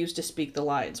refused to speak the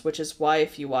lines, which is why,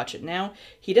 if you watch it now,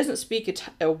 he doesn't speak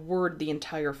a word the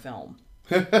entire film.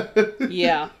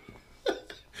 Yeah.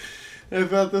 I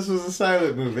thought this was a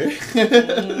silent movie.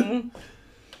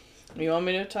 You want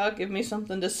me to talk? Give me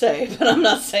something to say, but I'm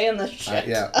not saying this shit.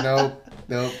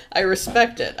 Nope. I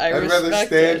respect it. I'd rather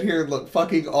stand here and look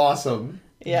fucking awesome.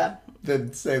 Yeah.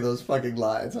 Than say those fucking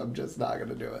lines. I'm just not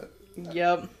gonna do it.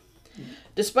 Yep.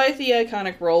 Despite the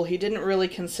iconic role, he didn't really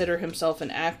consider himself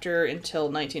an actor until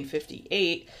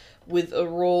 1958 with a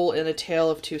role in A Tale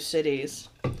of Two Cities,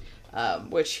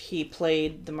 which he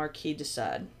played the Marquis de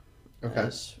Sade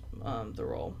as the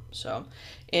role. So,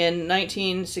 in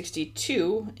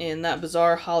 1962, in that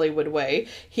bizarre Hollywood way,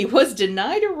 he was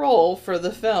denied a role for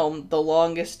the film The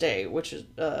Longest Day, which is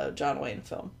a John Wayne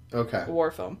film. Okay. A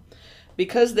war film.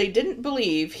 Because they didn't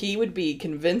believe he would be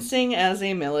convincing as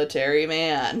a military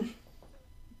man.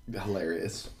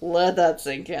 Hilarious. Let that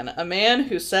sink in. A man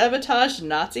who sabotaged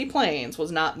Nazi planes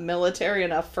was not military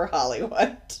enough for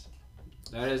Hollywood.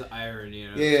 That is irony.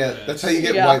 Yeah, that's how you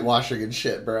get whitewashing and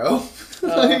shit, bro.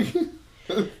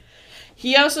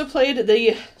 He also played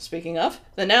the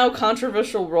now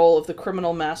controversial role of the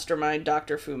criminal mastermind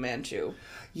Dr. Fu Manchu.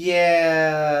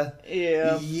 Yeah.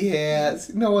 Yeah. Yeah.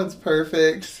 No one's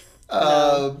perfect.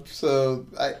 No.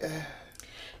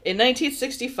 In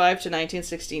 1965 to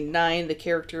 1969, the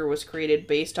character was created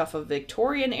based off a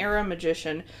Victorian-era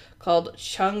magician called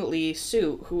Chung Lee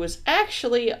Soo, who was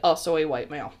actually also a white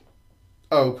male.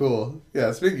 Oh, cool.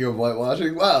 Yeah, speaking of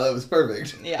whitewashing, wow, that was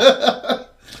perfect. Yeah.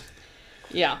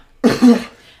 Yeah.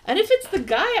 And if it's the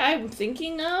guy I'm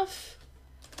thinking of,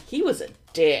 he was a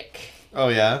dick. Oh,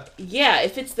 yeah? Yeah,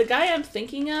 if it's the guy I'm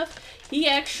thinking of, he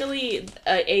actually,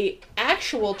 a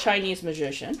actual Chinese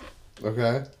magician.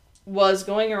 Okay. Was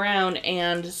going around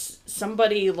and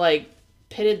somebody,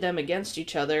 pitted them against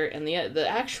each other, and the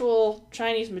actual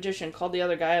Chinese magician called the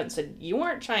other guy out and said, "You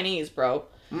aren't Chinese, bro."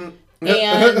 And,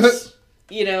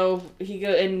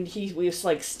 he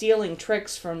was, stealing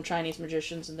tricks from Chinese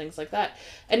magicians and things like that.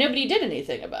 And nobody did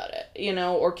anything about it,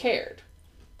 or cared.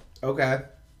 Okay.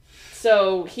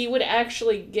 So he would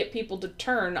actually get people to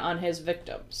turn on his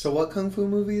victims. So what kung fu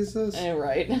movie is this?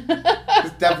 Right.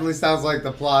 This definitely sounds like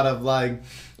the plot of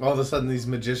all of a sudden these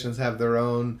magicians have their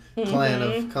own clan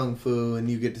of kung fu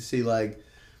and you get to see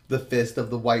the fist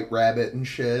of the white rabbit and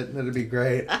shit. That'd be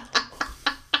great.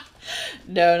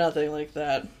 No, nothing like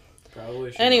that.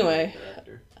 Probably should. Anyway.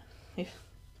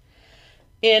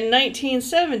 In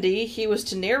 1970, he was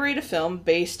to narrate a film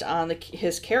based on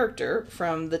his character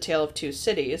from The Tale of Two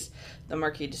Cities, the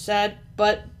Marquis de Sade,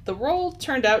 but the role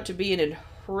turned out to be an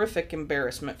horrific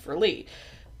embarrassment for Lee,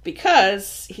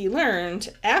 because he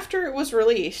learned, after it was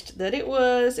released, that it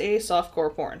was a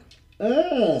softcore porn.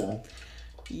 Oh.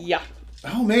 Yeah.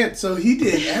 Oh, man, so he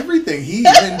did everything. He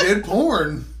even did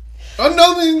porn.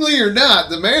 Unknowingly or not,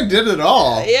 the man did it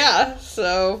all. Yeah,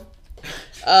 so...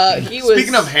 he was...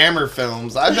 Speaking of Hammer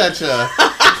films, I betcha.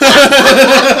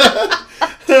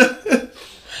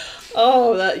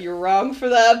 Oh, you're wrong for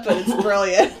that, but it's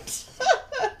brilliant.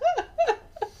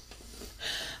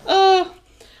 Oh,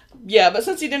 yeah, but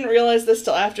since he didn't realize this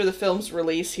till after the film's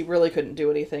release, he really couldn't do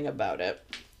anything about it.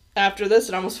 After this,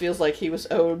 it almost feels like he was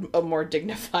owed a more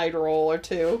dignified role or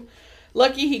two.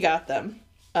 Lucky he got them.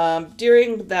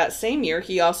 During that same year,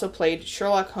 he also played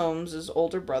Sherlock Holmes'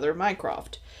 older brother,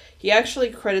 Mycroft. He actually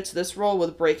credits this role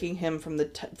with breaking him from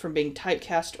being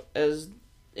typecast as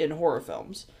in horror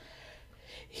films.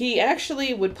 He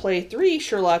actually would play 3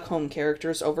 Sherlock Holmes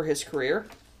characters over his career.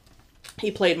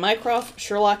 He played Mycroft,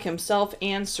 Sherlock himself,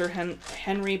 and Sir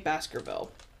Henry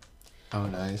Baskerville. Oh,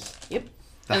 nice. Yep.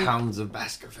 The Hounds of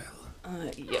Baskerville.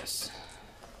 Yes.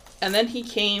 And then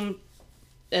came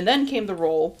the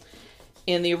role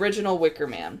in the original Wicker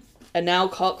Man, a now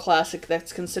cult classic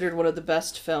that's considered one of the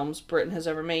best films Britain has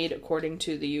ever made, according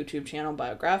to the YouTube channel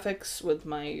Biographics, with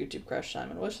my YouTube crush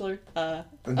Simon Whistler.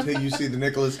 Until you see the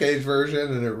Nicolas Cage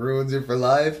version and it ruins you for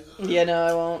life? Yeah,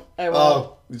 no, I won't.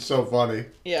 Oh, it's so funny.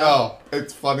 Yeah. Oh,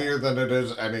 it's funnier than it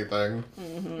is anything.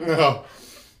 Mm-hmm. Oh.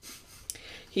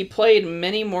 He played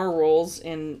many more roles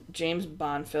in James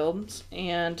Bond films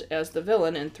and as the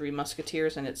villain in Three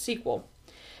Musketeers and its sequel.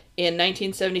 In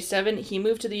 1977, he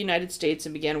moved to the United States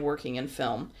and began working in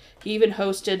film. He even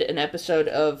hosted an episode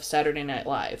of Saturday Night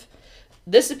Live.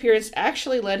 This appearance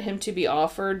actually led him to be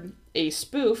offered a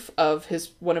spoof of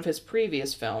one of his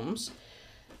previous films,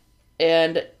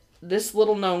 and this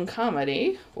little-known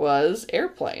comedy was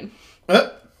Airplane.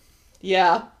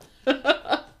 Yeah.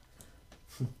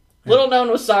 Little known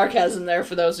with sarcasm there,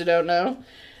 for those who don't know.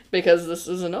 Because this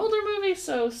is an older movie,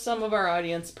 so some of our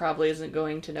audience probably isn't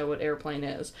going to know what Airplane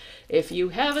is. If you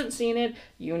haven't seen it,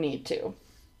 you need to.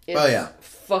 It's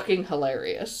fucking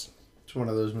hilarious. It's one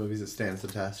of those movies that stands the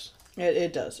test.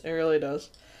 It does. It really does.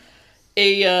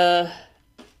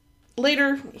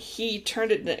 Later, he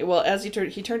turned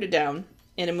it down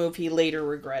in a move he later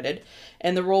regretted,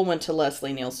 and the role went to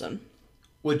Leslie Nielsen.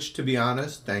 Which, to be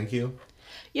honest, thank you.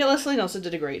 Yeah, Leslie Nielsen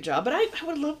did a great job, but I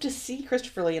would love to see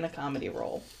Christopher Lee in a comedy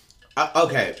role.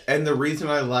 Okay, and the reason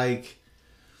I like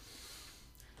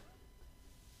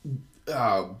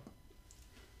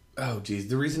geez.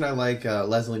 The reason I like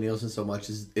Leslie Nielsen so much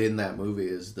is in that movie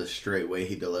is the straight way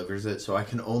he delivers it. So I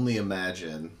can only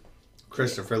imagine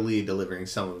Christopher Lee delivering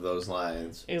some of those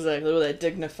lines. Exactly, with that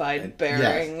dignified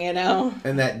bearing, you know?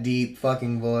 And that deep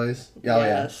fucking voice. Oh,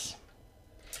 yes. Yeah.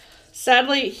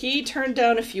 Sadly, he turned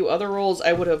down a few other roles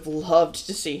I would have loved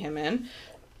to see him in,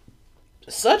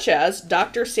 such as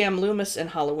Dr. Sam Loomis in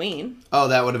Halloween. Oh,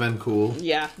 that would have been cool.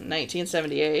 Yeah,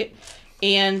 1978.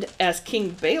 And as King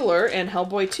Baylor in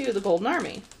Hellboy 2, The Golden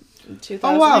Army, in 2008.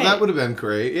 Oh, wow, that would have been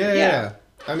great. Yeah.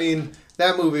 I mean,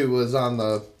 that movie was on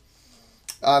the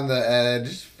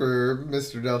edge for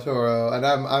Mr. Del Toro, and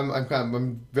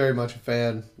I'm very much a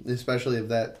fan, especially of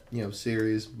that,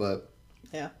 series, but...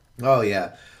 Yeah. Oh,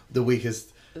 yeah. The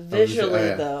weakest...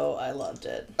 Visually, though, I loved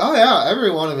it. Oh, yeah.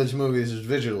 Every one of his movies is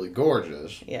visually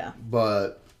gorgeous. Yeah.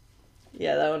 But...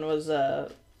 Yeah, that one was a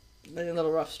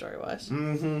little rough story-wise.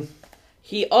 Mm-hmm.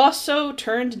 He also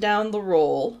turned down the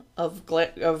role of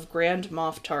Grand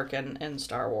Moff Tarkin in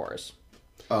Star Wars.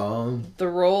 The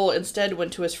role instead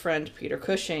went to his friend Peter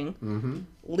Cushing. Mm-hmm.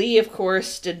 Lee, of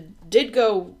course, did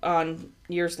go on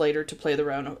years later to play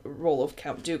the role of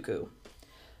Count Dooku.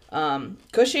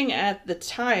 Cushing at the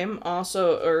time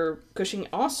Cushing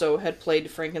also had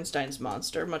played Frankenstein's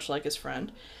monster, much like his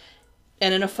friend.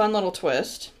 And in a fun little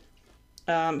twist,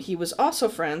 he was also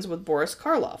friends with Boris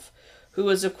Karloff, who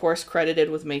was, of course, credited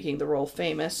with making the role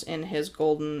famous in his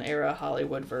Golden Era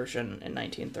Hollywood version in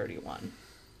 1931.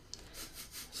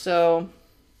 So,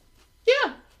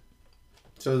 yeah.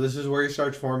 So this is where he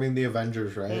starts forming the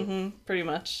Avengers, right? Mm-hmm, pretty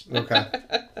much. Okay.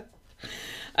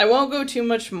 I won't go too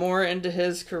much more into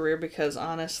his career because,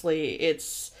 honestly,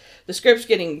 the script's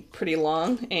getting pretty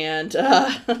long, and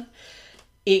I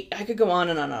could go on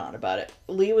and on and on about it.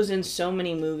 Lee was in so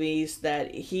many movies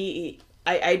that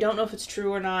I don't know if it's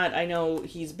true or not. I know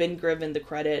he's been given the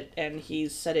credit, and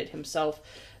he's said it himself,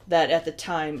 that at the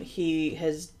time he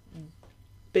has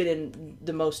been in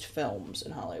the most films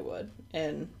in Hollywood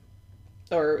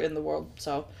or in the world.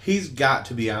 So he's got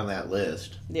to be on that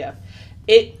list. Yeah.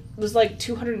 It was like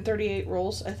 238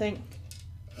 roles, I think.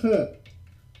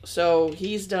 So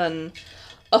he's done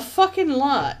a fucking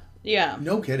lot. Yeah.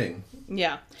 No kidding.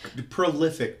 Yeah.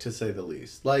 Prolific, to say the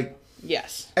least. Like,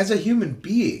 yes. As a human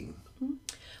being.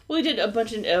 Well, he did a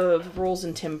bunch of roles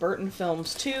in Tim Burton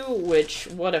films, too, which,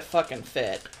 what a fucking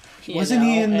fit. Wasn't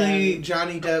he in the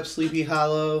Johnny Depp Sleepy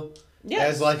Hollow?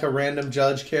 Yes. As like a random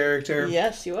judge character?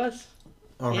 Yes, he was.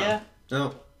 Oh, yeah.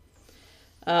 No.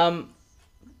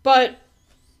 But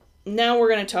now we're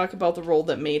going to talk about the role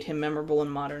that made him memorable in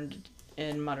modern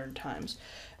times.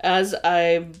 As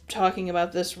I'm talking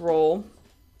about this role,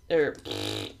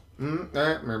 starting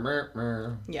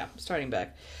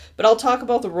back. But I'll talk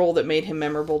about the role that made him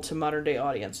memorable to modern day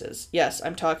audiences. Yes,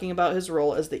 I'm talking about his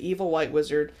role as the evil white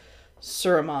wizard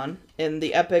Saruman in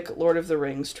the epic Lord of the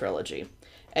Rings trilogy.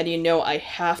 And I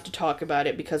have to talk about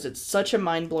it because it's such a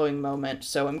mind-blowing moment,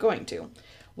 so I'm going to.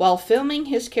 While filming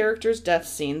his character's death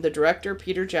scene, the director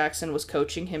Peter Jackson was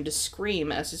coaching him to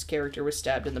scream as his character was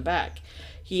stabbed in the back.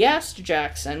 He asked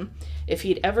Jackson if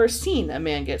he'd ever seen a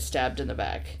man get stabbed in the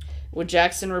back. When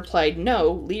Jackson replied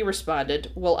no, Lee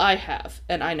responded, "Well, I have,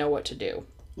 and I know what to do."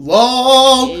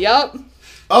 LOL! Yup.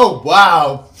 Oh,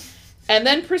 wow. And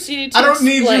then proceeded to I don't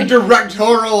need your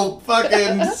directorial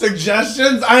fucking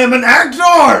suggestions. I am an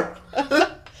actor!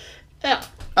 Yeah.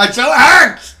 I shall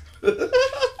act!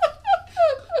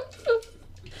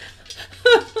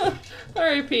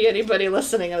 R.I.P. anybody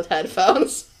listening with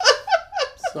headphones.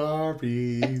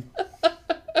 Sorry.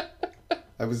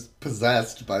 I was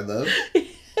possessed by an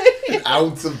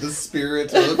ounce of the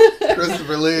spirit of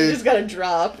Christopher Lee. You just got a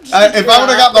drop. If I would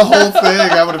have got the whole thing,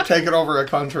 I would have taken over a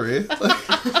country.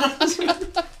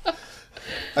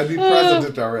 I'd be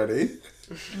president already.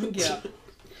 Yeah.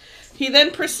 He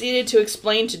then proceeded to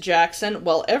explain to Jackson,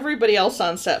 while everybody else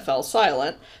on set fell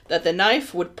silent, that the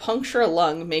knife would puncture a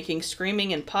lung, making screaming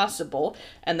impossible,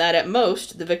 and that at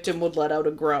most, the victim would let out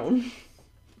a groan.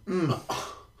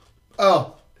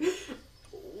 Oh.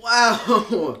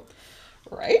 Wow.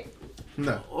 Right?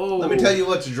 No. Oh. Let me tell you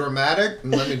what's dramatic,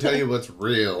 and let me tell you what's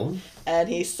real. And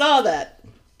he saw that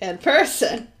in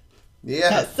person. Yeah.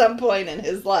 At some point in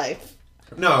his life.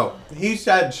 No, he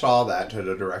saw that to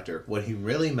the director. What he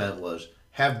really meant was,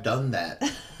 have done that.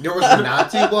 There was a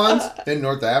Nazi once in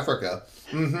North Africa.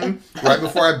 Right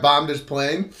before I bombed his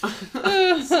plane.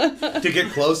 To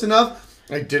get close enough,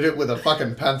 I did it with a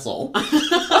fucking pencil.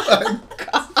 Oh,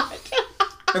 God.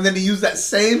 And then he used that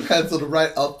same pencil to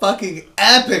write a fucking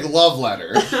epic love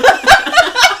letter.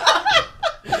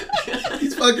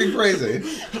 He's fucking crazy.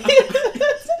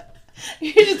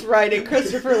 He He's just writing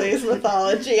Christopher Lee's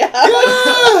mythology out.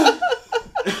 Yeah!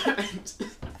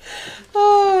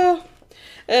 Oh,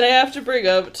 and I have to bring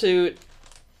up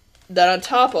that on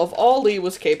top of all Lee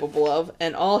was capable of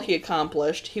and all he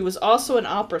accomplished, he was also an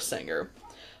opera singer.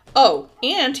 Oh,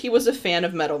 and he was a fan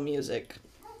of metal music.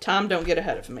 Tom, don't get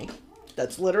ahead of me.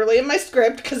 That's literally in my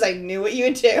script because I knew what you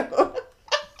would do.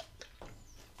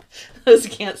 Those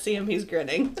who can't see him, he's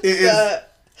grinning. It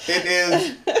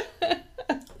is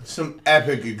some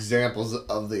epic examples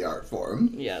of the art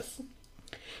form. Yes.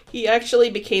 He actually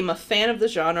became a fan of the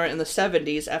genre in the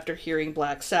 70s after hearing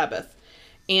Black Sabbath.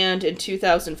 And in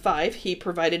 2005, he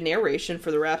provided narration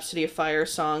for the Rhapsody of Fire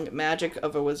song Magic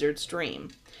of a Wizard's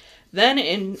Dream. Then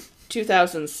in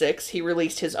 2006, he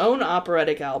released his own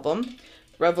operatic album,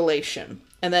 Revelation.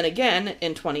 And then again,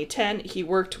 in 2010, he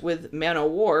worked with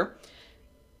Manowar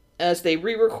as they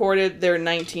re-recorded their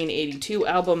 1982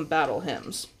 album Battle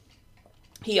Hymns.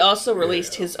 He also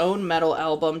released his own metal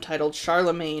album titled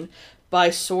Charlemagne by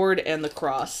Sword and the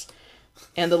Cross.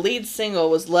 And the lead single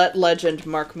was Let Legend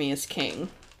Mark Me as King.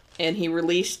 And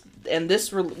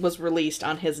this was released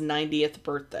on his 90th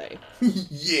birthday.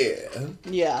 Yeah.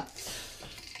 Yeah.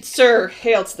 Sir,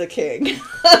 hail to the king.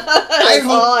 That's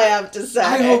all I have to say.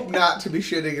 I hope not to be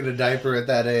shitting in a diaper at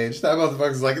that age. That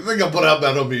motherfucker's like, I think I'll put out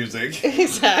metal music.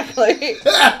 Exactly.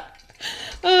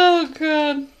 Oh,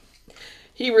 God.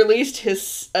 He released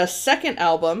a second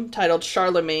album titled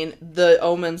Charlemagne, The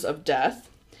Omens of Death.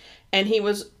 And he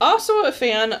was also a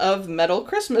fan of metal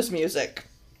Christmas music.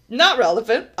 Not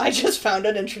relevant. I just found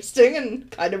it interesting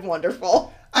and kind of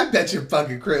wonderful. I bet you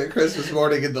fucking Christmas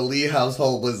morning in the Lee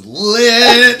household was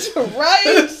lit.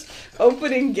 Right?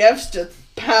 Opening gifts, just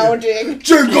pounding.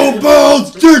 Jingle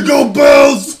bells! Jingle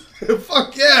bells!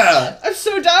 Fuck yeah! I'm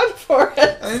so down for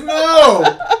it. I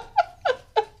know!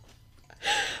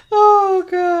 Oh,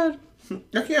 God.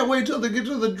 I can't wait till they get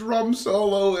to the drum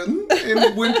solo in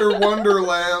Winter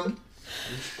Wonderland.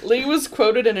 Lee was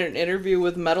quoted in an interview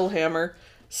with Metal Hammer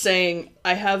saying,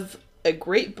 I have a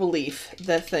great belief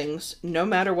that things, no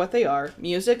matter what they are,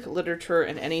 music, literature,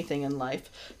 and anything in life,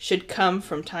 should come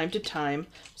from time to time,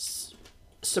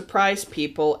 surprise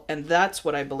people, and that's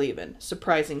what I believe in,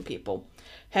 surprising people.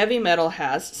 Heavy metal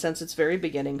has, since its very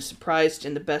beginning, surprised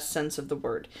in the best sense of the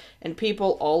word, and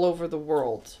people all over the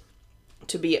world.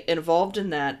 To be involved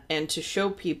in that and to show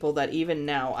people that even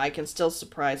now I can still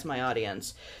surprise my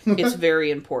audience, it's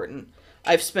very important.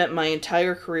 I've spent my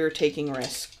entire career taking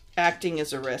risks. Acting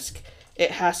is a risk.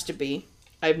 It has to be.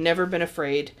 I've never been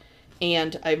afraid,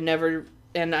 and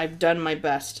I've done my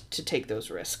best to take those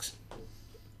risks.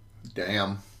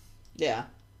 Damn. Yeah.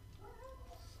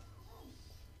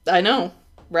 I know,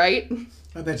 right?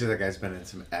 I bet you that guy's been in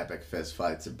some epic fist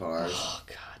fights at bars. Oh,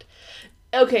 God.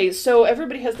 Okay, so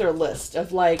everybody has their list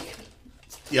of, like...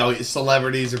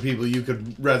 Celebrities or people you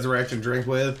could resurrect and drink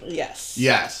with? Yes.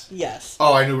 Yes. Yes.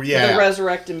 Oh, I knew, yeah. The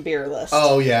resurrect and beer list.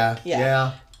 Oh, yeah.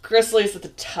 Yeah. Chris Lee's at the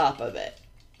top of it.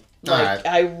 Like,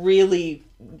 right.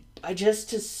 I just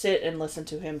to sit and listen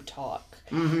to him talk.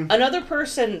 Mm-hmm. Another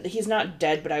person, he's not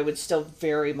dead, but I would still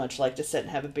very much like to sit and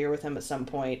have a beer with him at some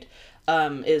point,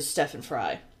 is Stephen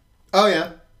Fry. Oh,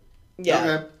 yeah. Yeah.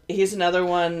 Okay. He's another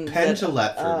one. Penn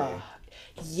Jillette for me.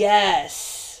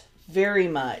 Yes. Very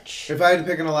much. If I had to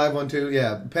pick an alive one, too,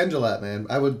 yeah. Penn Jillette, man.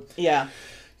 I would... Yeah.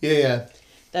 Yeah.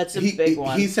 That's a big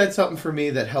one. He said something for me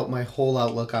that helped my whole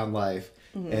outlook on life.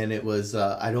 Mm-hmm. And it was,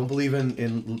 I don't believe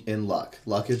in luck.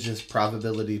 Luck is just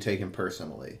probability taken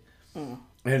personally. Mm.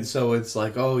 And so it's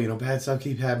like, bad stuff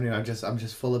keep happening. I'm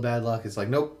just full of bad luck. It's like,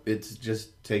 nope, it's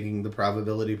just taking the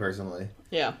probability personally.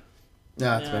 Yeah.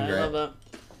 Yeah, it's been great. I love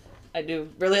that. I do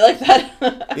really like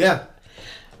that. Yeah.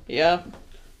 Yeah.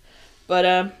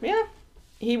 But, yeah.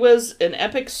 He was an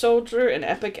epic soldier, an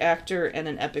epic actor, and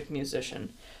an epic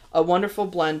musician. A wonderful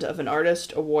blend of an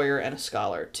artist, a warrior, and a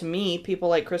scholar. To me, people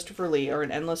like Christopher Lee are an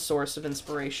endless source of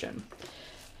inspiration.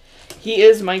 He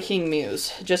is my king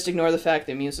muse. Just ignore the fact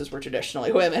that muses were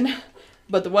traditionally women.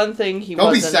 But the one thing he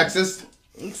wasn't... Don't be sexist.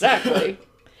 Exactly.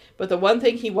 But the one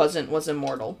thing he wasn't was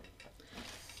immortal.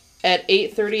 At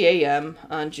 8:30 a.m.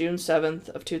 on June 7th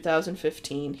of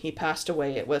 2015, he passed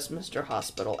away at Westminster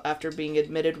Hospital after being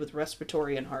admitted with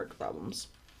respiratory and heart problems.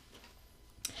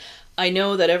 I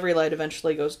know that every light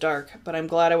eventually goes dark, but I'm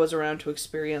glad I was around to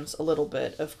experience a little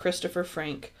bit of Christopher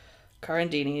Frank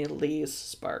Carandini Lee's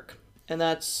spark. And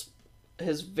that's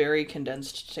his very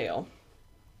condensed tale.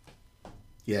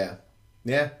 Yeah.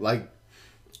 Yeah, like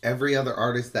every other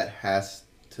artist that has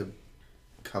to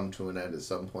come to an end at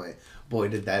some point. Boy,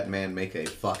 did that man make a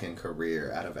fucking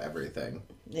career out of everything.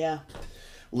 Yeah.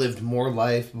 Lived more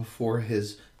life before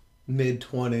his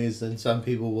mid-20s, and some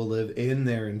people will live in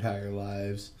their entire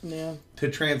lives. Yeah. To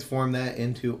transform that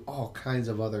into all kinds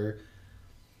of other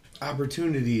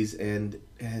opportunities and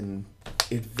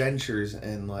adventures,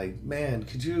 and like, man,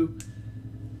 could you,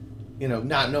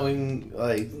 not knowing,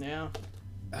 like, Yeah.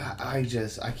 I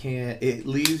can't, it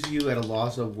leaves you at a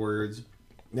loss of words.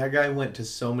 That guy went to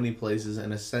so many places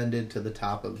and ascended to the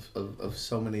top of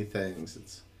so many things.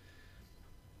 It's,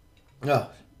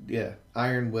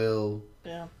 Iron Will.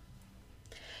 Yeah.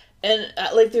 And,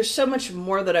 like, there's so much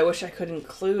more that I wish I could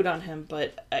include on him,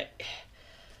 but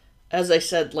as I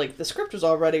said, like, the script was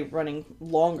already running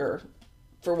longer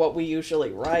for what we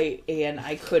usually write, and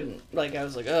I couldn't, like, I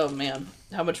was like, oh man,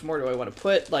 how much more do I want to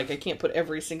put? Like, I can't put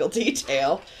every single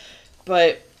detail,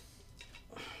 but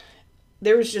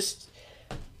there was just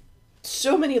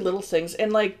so many little things,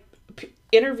 and, like,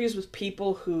 interviews with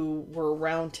people who were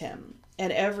around him,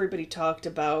 and everybody talked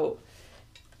about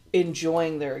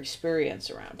enjoying their experience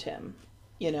around him,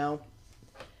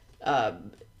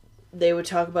 they would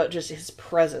talk about just his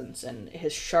presence and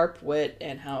his sharp wit,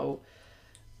 and how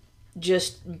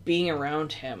just being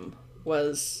around him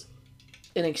was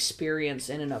an experience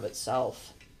in and of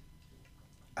itself.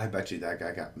 I bet you that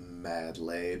guy got mad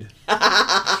laid.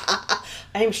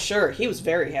 I'm sure. He was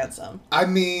very handsome. I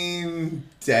mean,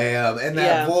 damn. And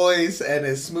that voice, and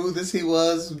as smooth as he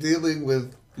was dealing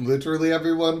with literally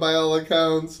everyone by all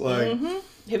accounts, like... Mm-hmm.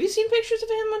 Have you seen pictures of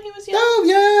him when he was young? Oh,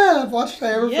 yeah. I've watched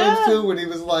Hammer films, too, when he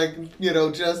was, like,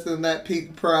 just in that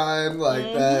peak prime, like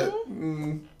that.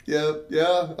 Yeah.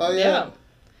 Oh, yeah.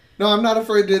 No, I'm not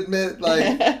afraid to admit, like,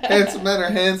 handsome men are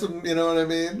handsome, you know what I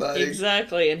mean? Like,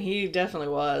 exactly, and he definitely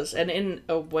was. And in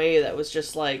a way that was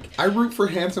just like... I root for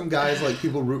handsome guys like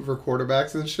people root for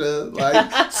quarterbacks and shit.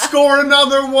 Like, score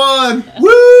another one!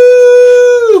 Woo!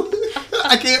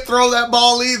 I can't throw that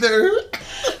ball either.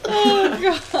 Oh,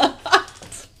 God.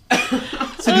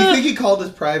 So do you think he called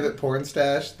his private porn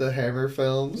stash the Hammer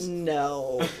films?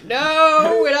 No,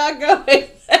 we're not going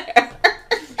there.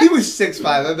 He was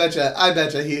 6'5". I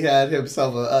bet you he had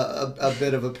himself a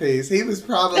bit of a piece. He was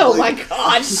probably my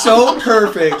God, so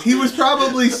perfect. He was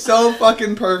probably so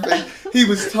fucking perfect. He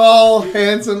was tall,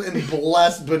 handsome, and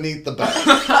blessed beneath the belt.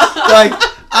 Like,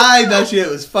 I bet you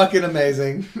it was fucking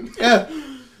amazing. Yeah.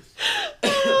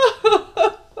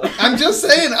 I'm just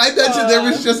saying, I bet you there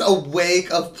was just a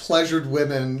wake of pleasured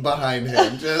women behind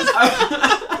him.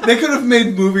 They could have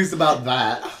made movies about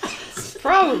that.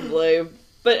 Probably.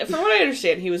 But from what I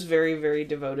understand, he was very, very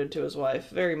devoted to his wife.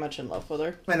 Very much in love with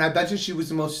her. And I bet you she was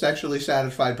the most sexually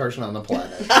satisfied person on the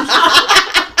planet.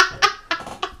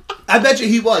 I bet you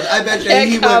he was. I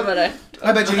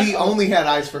bet you he only had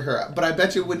eyes for her. But I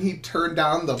bet you when he turned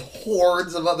down the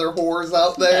hordes of other whores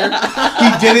out there,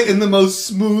 he did it in the most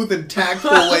smooth and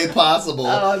tactful way possible.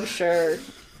 Oh, I'm sure.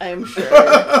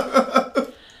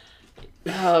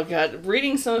 Oh, God.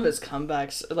 Reading some of his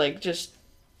comebacks, like, just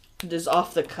this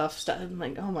off-the-cuff stuff, I'm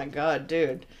like, oh, my God,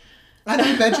 dude. And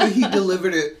I bet you he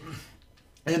delivered it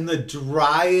in the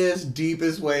driest,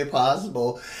 deepest way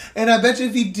possible. And I bet you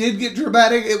if he did get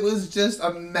dramatic, it was just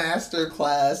a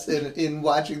masterclass in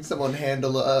watching someone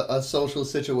handle a social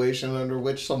situation under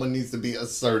which someone needs to be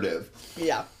assertive.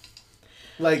 Yeah.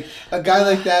 Like, a guy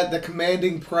like that, the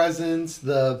commanding presence,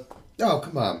 oh,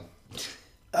 come on.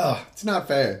 Oh, it's not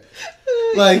fair.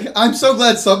 Like, I'm so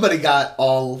glad somebody got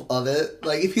all of it.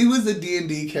 Like, if he was a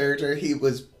D&D character, he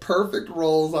was perfect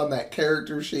roles on that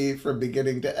character sheet from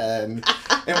beginning to end.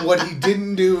 And what he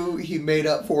didn't do, he made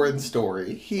up for in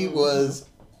story. He was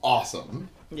awesome.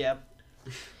 Yep.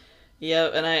 Yeah,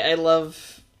 and I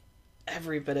love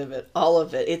every bit of it. All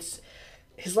of it.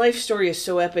 His life story is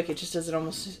so epic, it just doesn't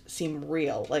almost seem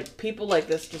real. Like, people like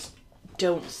this just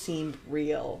don't seem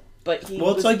real. But he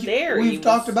was like, there. We've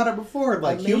talked about it before.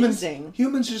 Like, amazing.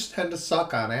 humans just tend to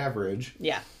suck on average.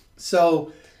 Yeah.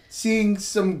 So, seeing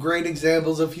some great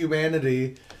examples of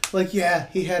humanity, like, yeah,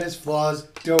 he had his flaws,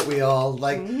 don't we all?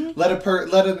 Like,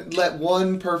 let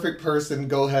one perfect person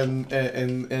go ahead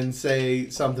and say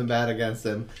something bad against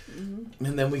him,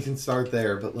 and then we can start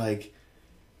there. But, like,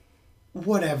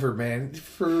 whatever, man.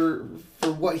 For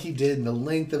what he did and the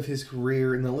length of his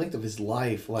career and the length of his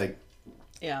life, like,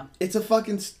 yeah, it's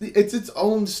its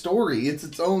own story. It's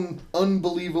its own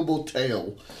unbelievable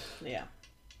tale. Yeah.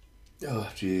 Oh,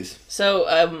 jeez.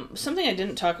 So, something I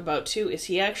didn't talk about, too, is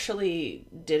he actually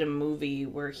did a movie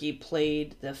where he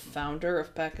played the founder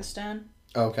of Pakistan.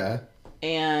 Okay.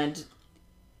 And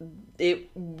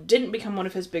it didn't become one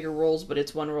of his bigger roles, but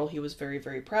it's one role he was very,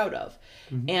 very proud of.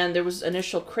 Mm-hmm. And there was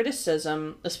initial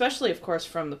criticism, especially, of course,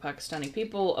 from the Pakistani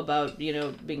people about,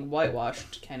 being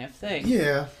whitewashed kind of thing.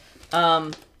 Yeah.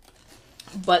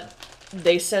 But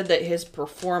they said that his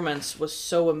performance was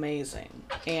so amazing,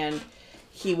 and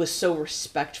he was so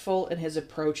respectful in his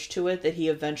approach to it that he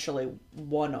eventually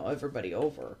won everybody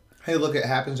over. Hey, look, it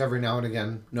happens every now and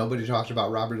again. Nobody talked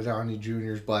about Robert Downey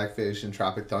Jr.'s blackface in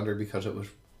Tropic Thunder because it was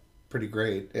pretty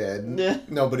great, and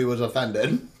nobody was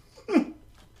offended.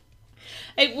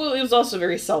 It was also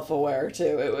very self-aware,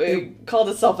 too. It called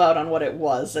itself out on what it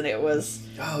was, and it was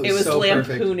so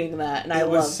lampooning that, and I loved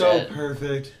it. It was so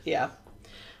perfect. Yeah.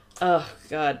 Oh,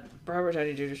 God. Robert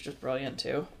Downey Jr. is just brilliant,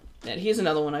 too. And he's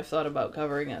another one I've thought about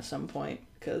covering at some point,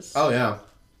 because... Oh, yeah.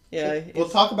 Yeah. We'll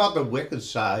talk about the wicked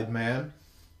side, man.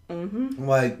 Mm-hmm.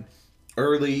 Like,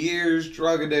 early years,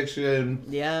 drug addiction,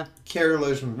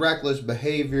 careless and reckless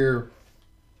behavior,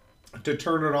 to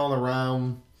turn it all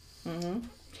around,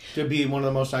 to be one of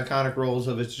the most iconic roles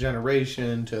of its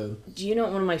generation, to... Do you know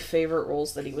what one of my favorite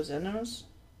roles that he was in was?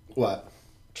 What?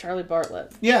 Charlie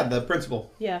Bartlett. Yeah, the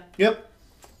principal. Yeah. Yep.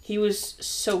 He was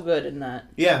so good in that.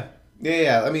 Yeah.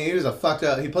 Yeah. I mean, he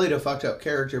played a fucked up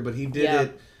character, but he did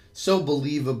it so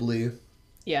believably.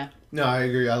 Yeah. No, I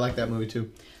agree. I like that movie,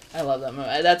 too. I love that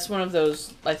movie. That's one of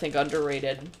those, I think,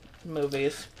 underrated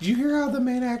movies. Did you hear how the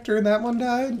main actor in that one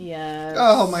died? Yeah.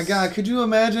 Oh my God! Could you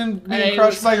imagine being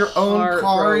crushed by your own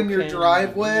car in your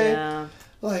driveway? Yeah.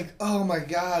 Like, oh my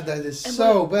God, that is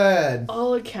so bad.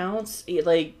 All accounts,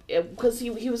 because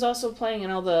he was also playing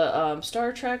in all the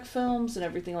Star Trek films and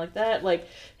everything like that. Like,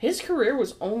 his career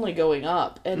was only going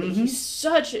up, and he was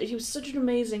such an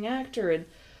amazing actor, and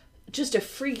just a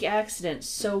freak accident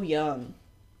so young.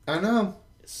 I know.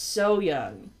 So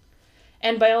young.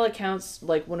 And by all accounts,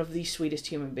 like, one of the sweetest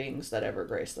human beings that ever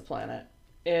graced the planet.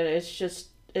 And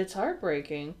it's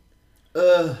heartbreaking.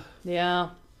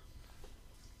 Yeah.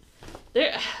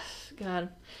 God.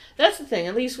 That's the thing.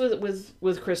 At least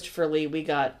with Christopher Lee, we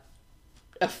got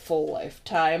a full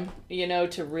lifetime,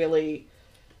 to really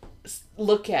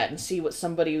look at and see what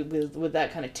somebody with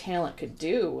that kind of talent could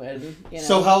do. And,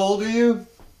 So how old are you?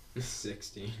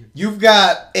 16. You've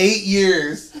got 8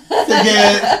 years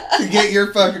to get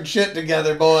your fucking shit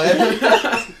together, boy.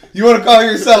 You want to call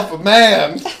yourself a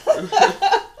man?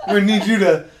 We need you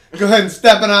to go ahead and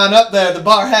step it on up there. The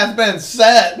bar has been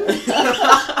set.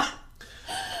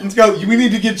 Let's go. We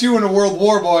need to get you in a World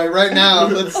War, boy, right now.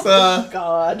 Let's.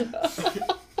 God.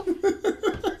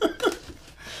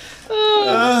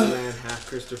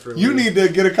 You need to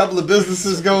get a couple of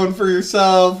businesses going for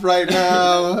yourself right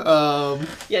now.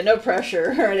 Yeah, no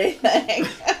pressure or anything.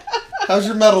 How's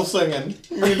your metal singing?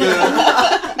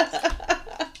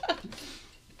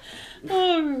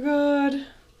 Oh, God.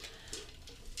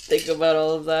 Think about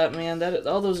all of that, man.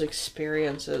 All those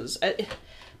experiences.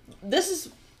 This is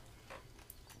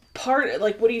part,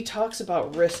 like, when he talks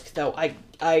about risk, though,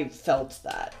 I felt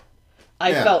that.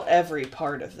 I felt every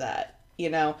part of that,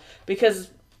 because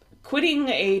quitting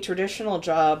a traditional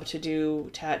job to do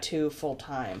tattoo full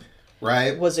time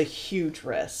was a huge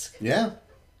risk. Yeah.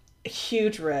 A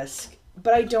huge risk.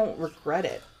 But I don't regret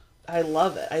it. I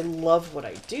love it. I love what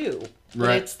I do.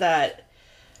 But it's that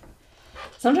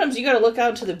sometimes you got to look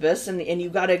out into the abyss and you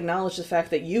got to acknowledge the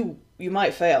fact that you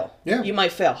might fail. Yeah. You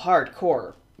might fail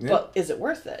hardcore. Yeah. But is it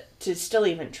worth it to still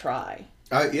even try?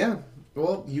 Yeah.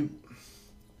 Well,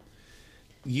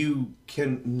 you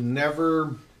can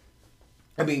never...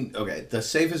 I mean, okay, the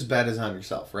safest bet is on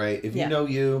yourself, right? If you know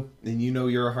you, and you know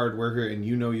you're a hard worker, and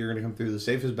you know you're going to come through, the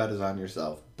safest bet is on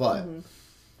yourself. But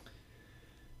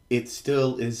it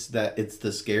still is that it's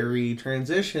the scary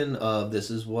transition of this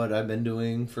is what I've been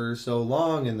doing for so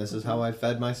long, and this is how I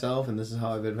fed myself, and this is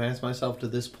how I've advanced myself to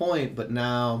this point. But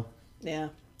now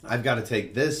I've got to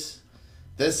take this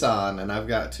on, and I've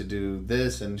got to do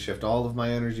this and shift all of my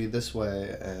energy this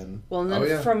way. And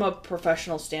then from a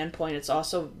professional standpoint, it's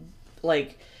also...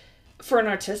 like, for an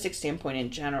artistic standpoint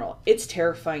in general, it's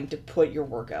terrifying to put your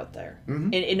work out there.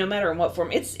 And no matter in what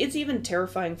form. It's even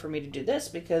terrifying for me to do this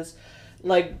because,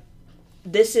 like,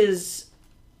 this is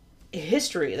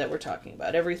history that we're talking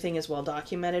about. Everything is well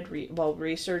documented, well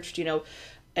researched,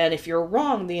 and if you're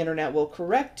wrong, the internet will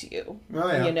correct you.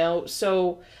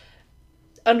 So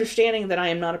understanding that I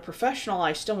am not a professional,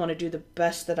 I still want to do the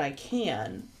best that I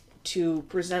can to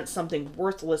present something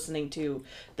worth listening to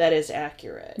that is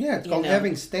accurate. Yeah, it's called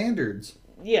having standards.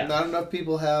 Yeah. Not enough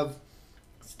people have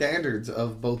standards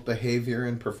of both behavior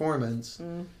and performance.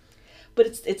 But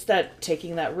it's that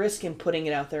taking that risk and putting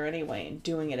it out there anyway and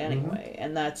doing it anyway.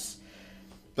 And that's...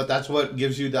 But that's what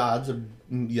gives you the odds of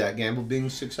that gamble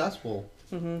being successful.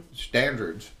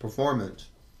 Standards, performance.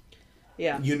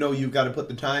 Yeah. You've got to put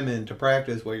the time in to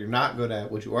practice what you're not good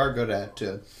at, what you are good at,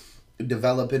 to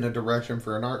develop in a direction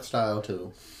for an art style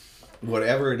to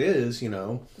whatever it is,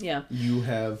 Yeah. you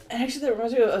have... And actually, that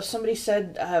reminds me of somebody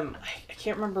said, I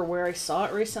can't remember where I saw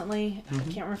it recently. I can't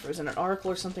remember if it was in an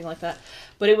article or something like that.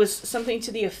 But it was something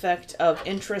to the effect of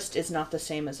interest is not the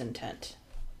same as intent.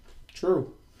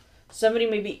 True. Somebody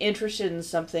may be interested in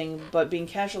something, but being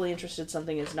casually interested in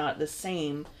something is not the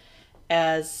same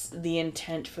as the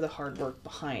intent for the hard work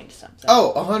behind something.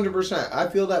 Oh, 100%. I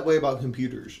feel that way about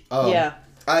computers. Yeah.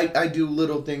 I do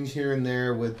little things here and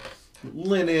there with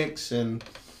Linux and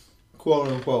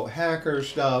quote-unquote hacker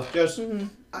stuff, just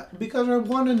because I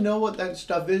want to know what that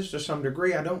stuff is to some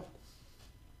degree. I don't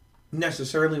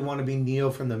necessarily want to be Neo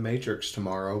from the Matrix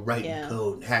tomorrow, writing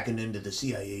code and hacking into the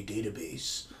CIA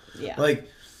database. Yeah. Like,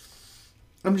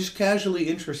 I'm just casually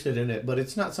interested in it, but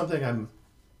it's not something I'm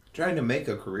trying to make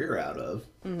a career out of.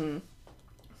 Mm-hmm.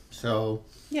 So,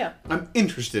 yeah. I'm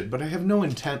interested, but I have no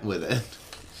intent with it.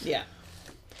 Yeah.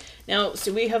 Now,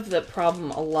 so we have the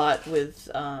problem a lot with,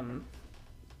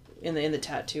 in the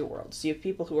tattoo world. So you have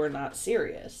people who are not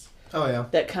serious. Oh, yeah.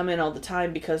 That come in all the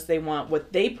time because they want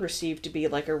what they perceive to be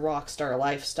like a rock star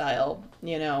lifestyle,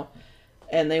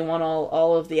 and they want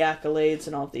all of the accolades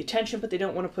and all of the attention, but they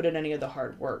don't want to put in any of the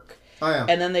hard work. Oh, yeah.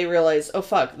 And then they realize, oh,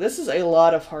 fuck, this is a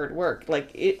lot of hard work.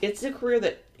 Like, it's a career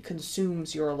that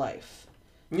consumes your life.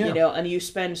 Yeah. And you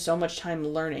spend so much time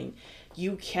learning.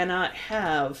 You cannot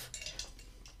have...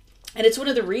 And it's one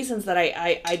of the reasons that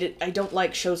I don't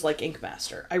like shows like Ink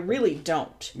Master. I really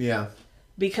don't. Yeah.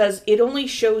 Because it only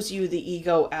shows you the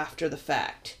ego after the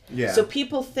fact. Yeah. So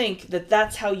people think that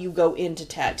that's how you go into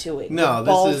tattooing. No,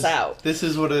 balls out. This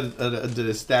is what an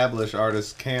established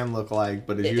artist can look like,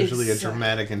 but it's usually a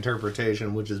dramatic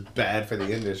interpretation, which is bad for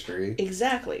the industry.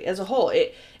 Exactly. As a whole,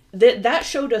 that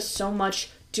show does so much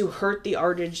to hurt the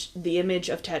image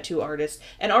of tattoo artists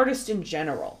and artists in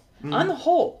general. Mm. On the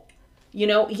whole.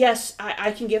 Yes,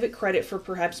 I can give it credit for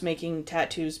perhaps making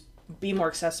tattoos be more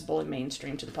accessible and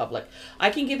mainstream to the public. I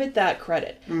can give it that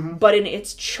credit. Mm-hmm. But in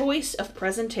its choice of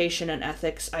presentation and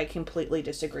ethics, I completely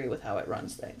disagree with how it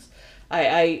runs things.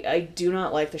 I do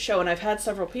not like the show. And I've had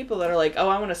several people that are like, oh,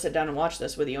 I want to sit down and watch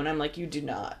this with you. And I'm like, you do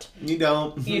not. You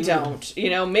don't. You don't.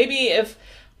 Maybe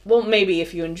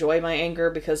if you enjoy my anger,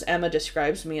 because Emma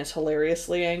describes me as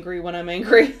hilariously angry when I'm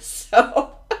angry.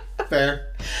 So...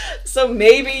 Fair. So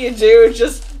maybe you do,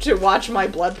 just to watch my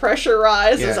blood pressure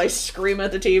rise as I scream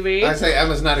at the TV. I say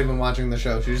Emma's not even watching the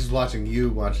show. She's just watching you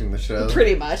watching the show.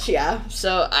 Pretty much, yeah.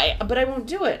 So but I won't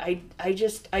do it. I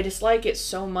dislike it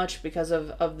so much because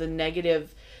of the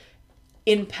negative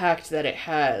impact that it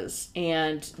has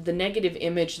and the negative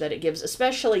image that it gives,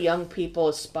 especially young people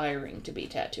aspiring to be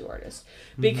tattoo artists.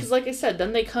 Because like I said,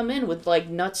 then they come in with like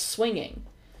nuts swinging.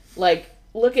 Like,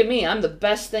 look at me, I'm the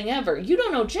best thing ever. You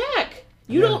don't know jack.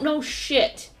 You don't know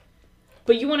shit.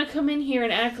 But you want to come in here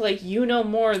and act like you know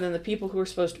more than the people who are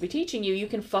supposed to be teaching you, you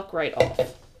can fuck right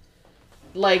off.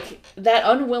 Like, that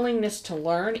unwillingness to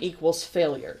learn equals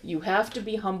failure. You have to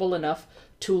be humble enough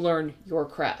to learn your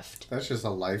craft. That's just a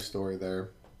life story there.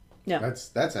 Yeah.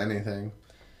 That's anything.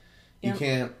 You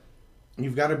can't...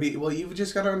 You've got to be... Well, you've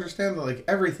just got to understand that, like,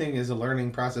 everything is a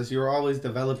learning process. You're always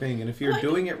developing, and if you're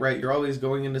doing it right, you're always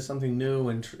going into something new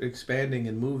and expanding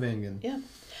and moving. And yeah.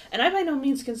 And I by no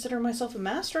means consider myself a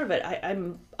master of it.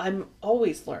 I'm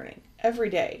always learning. Every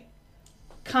day.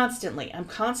 Constantly. I'm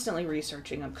constantly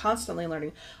researching. I'm constantly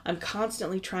learning. I'm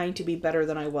constantly trying to be better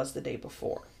than I was the day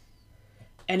before.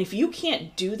 And if you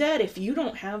can't do that, if you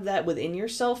don't have that within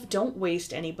yourself, don't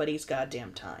waste anybody's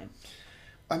goddamn time.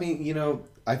 I mean,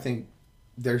 I think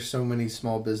there's so many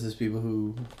small business people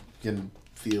who can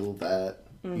feel that,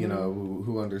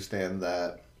 who understand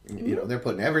that. Mm-hmm. They're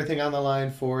putting everything on the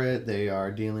line for it. They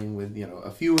are dealing with,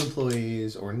 a few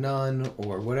employees or none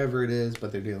or whatever it is,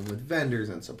 but they're dealing with vendors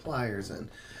and suppliers and,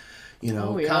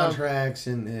 contracts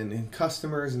and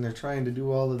customers, and they're trying to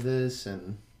do all of this.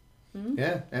 And,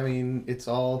 it's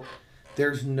all,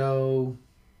 there's no,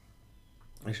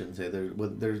 I shouldn't say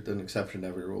there's an exception to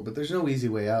every rule, but there's no easy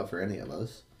way out for any of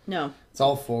us. No. It's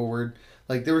all forward.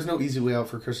 Like, there was no easy way out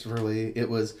for Christopher Lee. It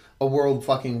was a world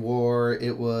fucking war.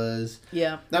 It was...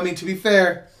 Yeah. I mean, to be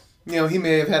fair, he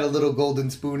may have had a little golden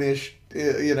spoonish,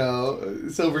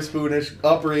 silver spoonish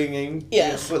upbringing.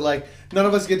 Yes. But, like, none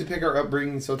of us get to pick our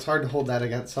upbringing, so it's hard to hold that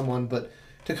against someone. But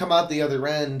to come out the other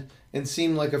end and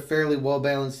seem like a fairly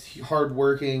well-balanced,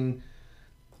 hardworking,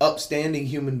 upstanding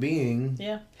human being...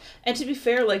 Yeah. And to be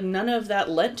fair, like, none of that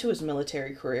led to his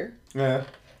military career. Yeah.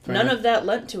 None of that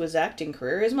led to his acting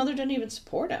career. His mother didn't even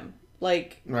support him.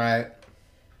 Like, right.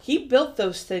 He built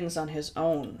those things on his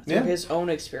own, through his own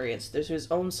experience, through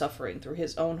his own suffering, through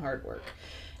his own hard work.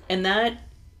 And that,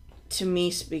 to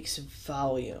me, speaks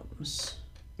volumes.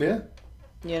 Yeah.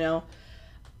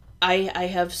 I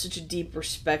have such a deep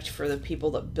respect for the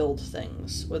people that build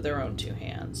things with their own two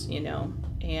hands, you know,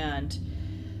 and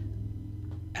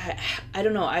I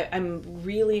don't know, I'm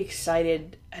really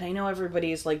excited, and I know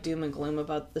everybody's like doom and gloom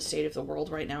about the state of the world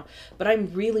right now, but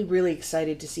I'm really, really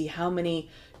excited to see how many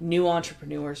new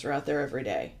entrepreneurs are out there every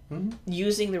day,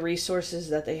 using the resources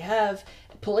that they have,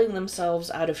 pulling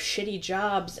themselves out of shitty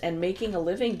jobs and making a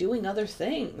living doing other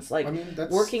things, like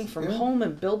working from home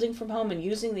and building from home and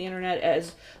using the internet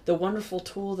as the wonderful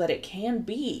tool that it can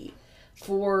be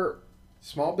for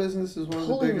small business is one of the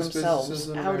pulling biggest themselves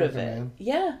businesses in out America, of it. man.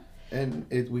 Yeah. And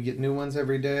we get new ones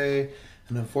every day,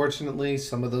 and unfortunately,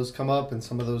 some of those come up and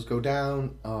some of those go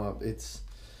down.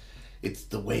 It's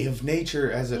the way of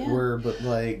nature, as it were.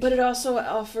 But it also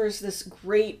offers this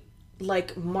great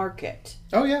like market.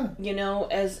 Oh yeah. You know,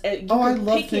 as you can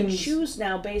pick and choose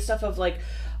now based off of like,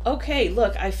 okay,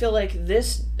 look, I feel like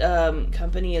this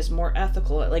company is more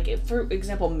ethical. Like, for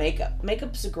example, makeup.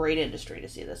 Makeup's a great industry to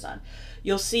see this on.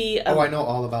 You'll see. I know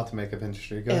all about the makeup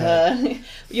industry. Go ahead.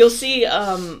 You'll see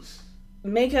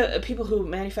makeup people who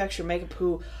manufacture makeup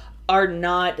who are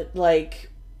not like,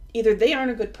 either they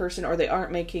aren't a good person or they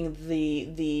aren't making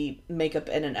the makeup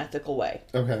in an ethical way.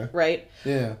 Okay. Right?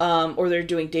 Yeah. Or they're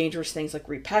doing dangerous things like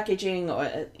repackaging,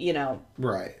 or you know.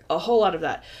 Right. A whole lot of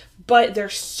that. But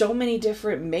there's so many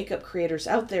different makeup creators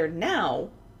out there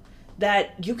now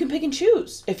that you can pick and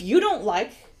choose. If you don't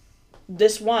like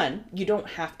this one, you don't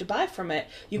have to buy from it.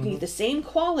 You can get the same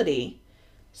quality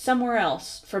somewhere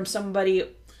else from somebody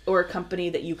or a company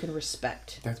that you can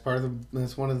respect. That's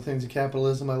one of the things of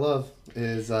capitalism I love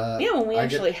is when we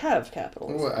have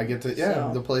capitalism. Well, I get to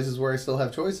the places where I still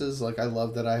have choices. Like, I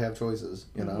love that I have choices.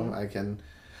 You know, I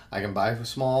can buy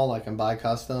small, I can buy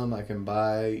custom, I can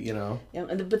buy, you know. Yeah,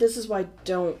 but this is why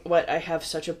I have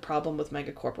such a problem with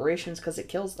mega corporations, because it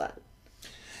kills that.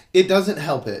 It doesn't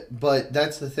help it, but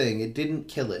that's the thing. It didn't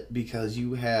kill it because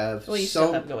you have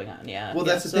still have going on, yeah. Well,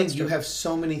 that's the thing. You have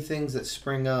so many things that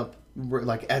spring up,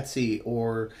 like Etsy,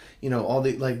 or you know, all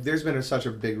the like. There's been such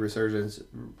a big resurgence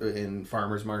in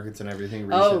farmers markets and everything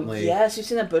recently. Oh yes, you've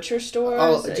seen the butcher stores.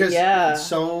 Oh, just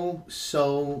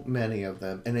so many of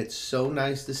them, and it's so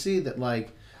nice to see that.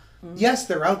 Like, yes,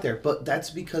 they're out there, but that's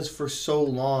because for so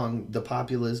long the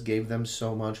populace gave them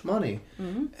so much money,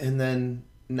 and then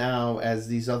now as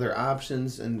these other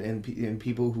options and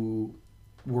people who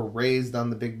were raised on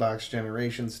the big box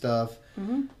generation stuff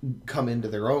come into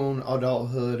their own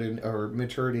adulthood or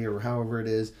maturity or however it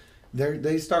is,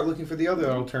 they start looking for the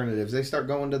other alternatives. They start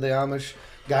going to the Amish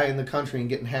guy in the country and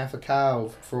getting half a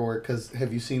cow for it, because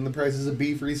have you seen the prices of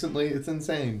beef recently? It's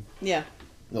insane. Yeah.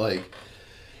 Like,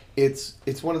 it's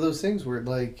one of those things where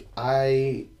like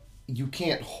you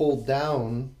can't hold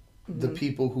down the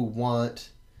people who want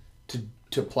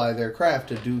to apply their craft,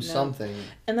 to do something.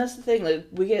 And that's the thing, like,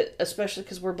 we get, especially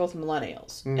because we're both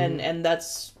millennials, and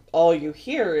that's all you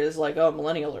hear is like, oh,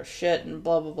 millennials are shit and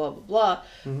blah blah blah blah blah.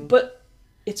 But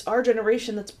it's our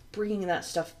generation that's bringing that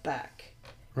stuff back.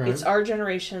 Right. It's our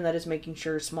generation that is making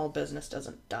sure small business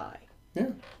doesn't die. Yeah.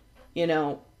 You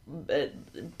know,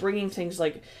 bringing things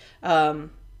like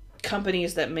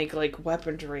companies that make like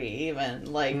weaponry,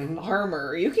 even like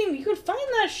armor. You can find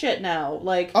that shit now.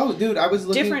 Like, oh, dude, I was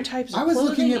looking different types of I was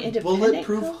clothing, looking at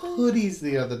bulletproof hoodies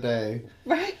the other day.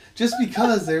 Right. Just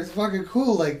because they're fucking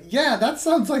cool. Like, yeah, that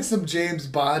sounds like some James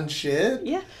Bond shit.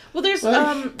 Yeah. Well, there's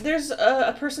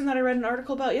a person that I read an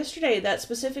article about yesterday that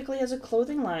specifically has a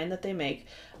clothing line that they make,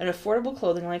 an affordable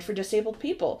clothing line for disabled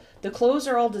people. The clothes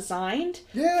are all designed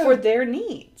for their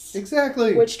needs.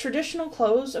 Exactly. Which traditional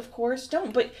clothes, of course,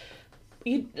 don't. But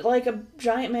like a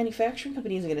giant manufacturing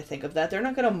company isn't going to think of that. They're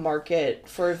not going to market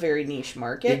for a very niche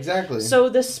market. Exactly. So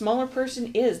this smaller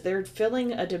person they're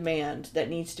filling a demand that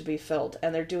needs to be filled,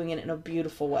 and they're doing it in a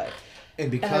beautiful way. And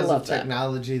because of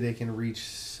technology, they can reach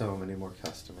so many more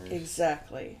customers.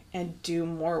 Exactly. And do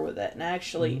more with it, and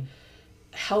actually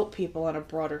help people on a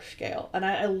broader scale. And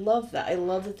I love that. I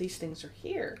love that these things are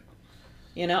here.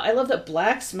 You know, I love that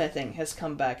blacksmithing has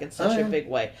come back in such a big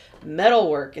way.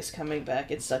 Metalwork is coming back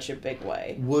in such a big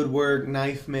way. Woodwork,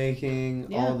 knife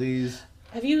making, all these.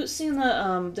 Have you seen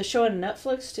the show on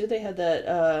Netflix too? They had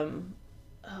that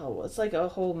it's like a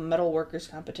whole metalworkers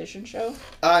competition show.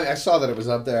 I saw that it was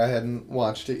up there. I hadn't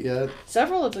watched it yet.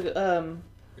 Several of the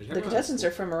contestants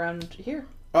are from around here.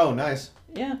 Oh, nice.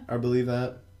 Yeah. I believe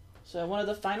that. So one of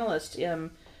the finalists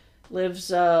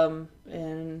lives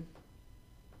in.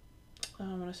 I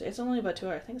want to say it's only about 2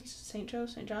 hours. I think it's St. John.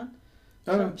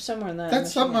 Somewhere in that.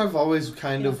 That's something I've always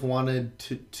kind of wanted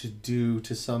to do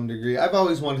to some degree. I've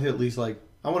always wanted to at least like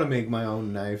I want to make my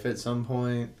own knife at some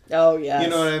point. Oh, yes. You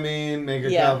know what I mean? Make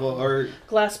a couple, or...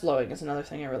 Glass blowing is another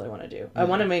thing I really want to do. I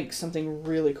want to make something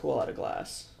really cool out of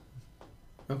glass.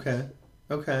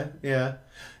 Okay, yeah.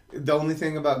 The only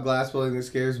thing about glass blowing that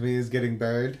scares me is getting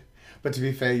burned. But to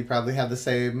be fair, you probably have the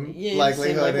same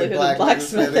likelihood in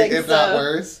blacksmithing, if not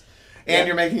worse. And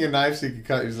you're making a knife so you can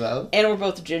cut yourself. And we're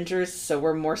both gingers, so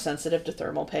we're more sensitive to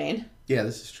thermal pain. Yeah,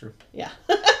 this is true. Yeah.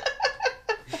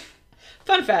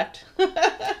 Fun fact.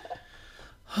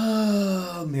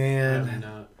 Oh, man. Really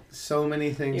not. So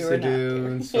many things to do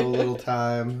and so little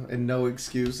time and no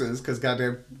excuses because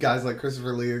goddamn guys like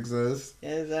Christopher Lee exist.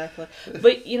 Yeah, exactly.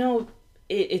 But, you know,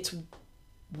 it's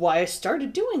why I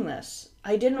started doing this.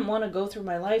 I didn't want to go through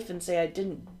my life and say I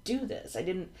didn't do this. I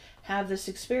didn't have this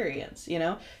experience, you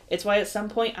know? It's why at some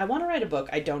point I want to write a book.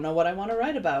 I don't know what I want to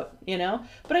write about, you know?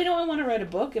 But I know I want to write a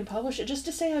book and publish it just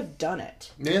to say I've done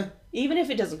it. Yeah. Even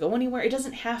if it doesn't go anywhere, it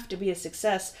doesn't have to be a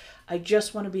success. I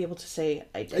just want to be able to say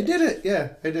I did it. I did it. Yeah,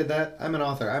 I did that. I'm an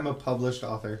author. I'm a published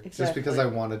author. Exactly. Just because I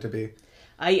wanted to be.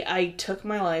 I took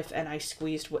my life and I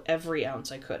squeezed every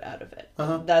ounce I could out of it.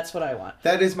 Uh-huh. That's what I want.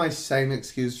 That is my same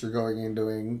excuse for going and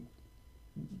doing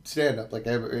stand-up. Like,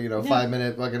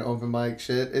 5-minute fucking open mic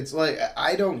shit. It's like,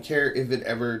 I don't care if it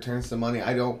ever turns to money.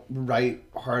 I don't write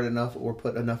hard enough or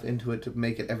put enough into it to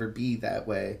make it ever be that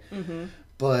way. Mm-hmm.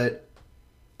 But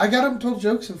I got up and told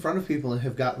jokes in front of people and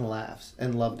have gotten laughs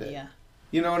and loved it. Yeah.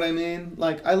 You know what I mean?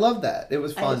 Like, I love that. It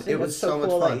was fun. It was so much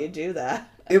cool fun. That you do that.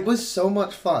 It was so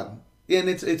much fun. And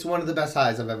it's one of the best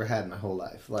highs I've ever had in my whole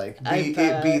life. Like,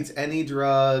 it beats any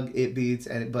drug. It beats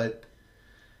any... But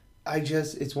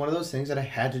it's one of those things that I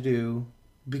had to do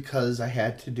because I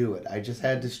had to do it. I just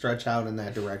had to stretch out in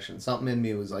that direction. Something in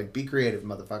me was like, be creative,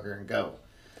 motherfucker, and go.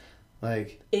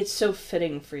 Like... It's so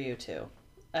fitting for you, too.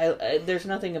 There's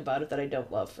nothing about it that I don't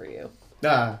love for you.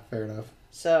 Ah, fair enough.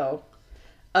 So,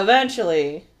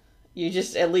 eventually, you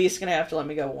just at least going to have to let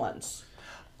me go once.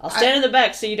 I'll stand in the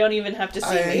back so you don't even have to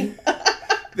see me.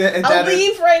 I'll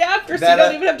leave right after so you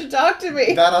don't even have to talk to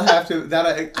me. That'll have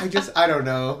to... I don't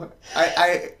know.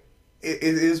 It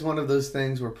is one of those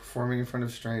things where performing in front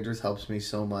of strangers helps me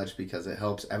so much because it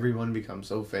helps everyone become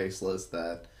so faceless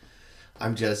that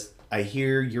I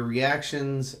hear your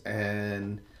reactions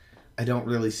and I don't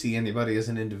really see anybody as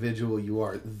an individual. You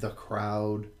are the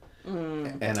crowd.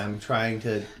 And I'm trying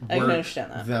to work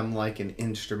them like an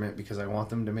instrument because I want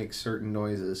them to make certain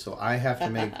noises. So I have to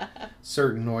make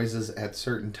certain noises at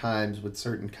certain times with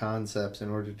certain concepts in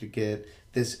order to get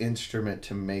this instrument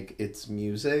to make its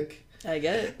music. I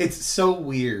get it. It's so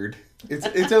weird. It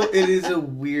is a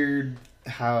weird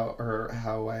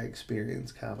how I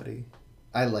experience comedy.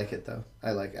 I like it though.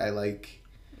 I like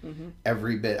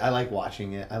every bit. I like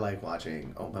watching it. I like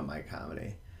watching open mic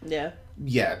comedy. Yeah.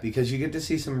 Yeah, because you get to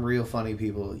see some real funny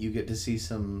people. You get to see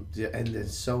some, and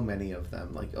there's so many of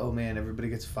them. Like, oh man, everybody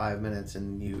gets 5 minutes,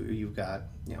 and you've got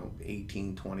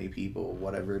 18, 20 people,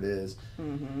 whatever it is,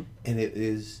 and it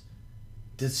is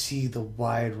to see the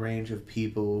wide range of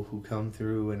people who come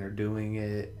through and are doing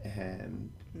it,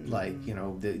 and like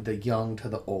the young to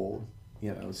the old.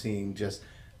 Seeing just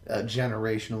a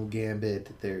generational gambit.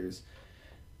 There's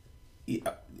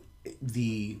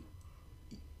the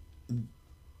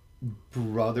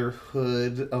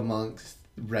brotherhood amongst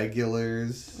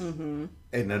regulars in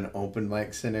an open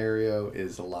mic scenario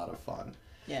is a lot of fun.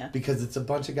 Yeah. Because it's a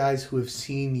bunch of guys who have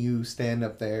seen you stand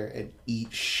up there and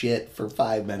eat shit for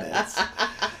 5 minutes.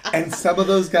 And some of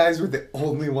those guys were the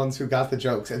only ones who got the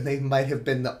jokes, and they might have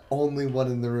been the only one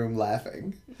in the room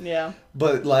laughing. Yeah.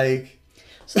 But like...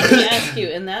 So let me ask you,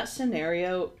 in that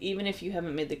scenario, even if you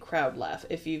haven't made the crowd laugh,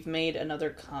 if you've made another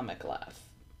comic laugh,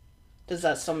 does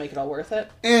that still make it all worth it?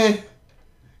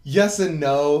 Yes and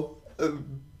no.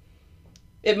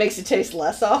 It makes it taste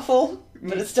less awful,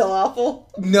 but it's still awful?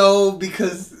 No,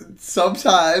 because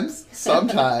sometimes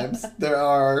there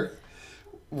are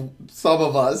some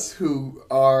of us who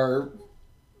are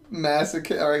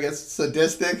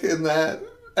sadistic in that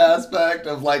aspect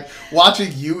of like watching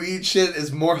you eat shit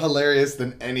is more hilarious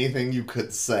than anything you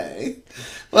could say.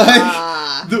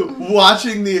 Like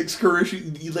watching the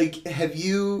excruciating, like, have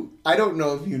you? I don't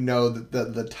know if you know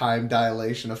the time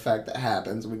dilation effect that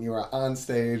happens when you are on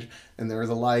stage and there is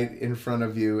a light in front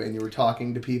of you and you were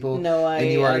talking to people. No,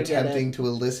 and you are attempting to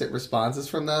elicit responses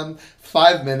from them.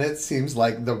 5 minutes seems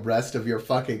like the rest of your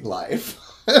fucking life.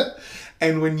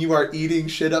 And when you are eating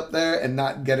shit up there and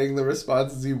not getting the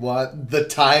responses you want, the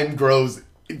time grows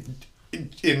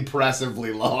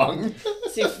impressively long.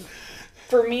 See,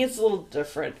 for me it's a little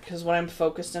different, because when I'm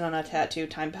focused in on a tattoo,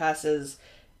 time passes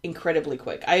incredibly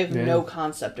quick. I have no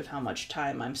concept of how much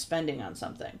time I'm spending on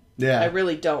something. Yeah. I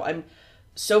really don't.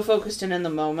 so focused in the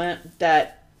moment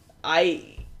that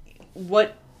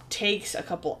what takes a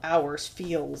couple hours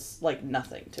feels like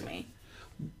nothing to me.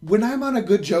 When I'm on a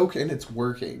good joke and it's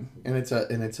working, and it's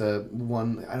a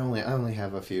one, I only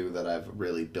have a few that I've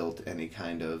really built any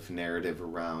kind of narrative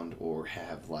around or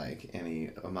have like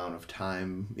any amount of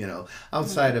time,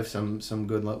 outside of some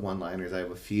good one-liners. I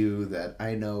have a few that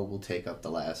I know will take up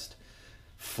the last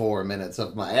 4 minutes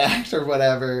of my act or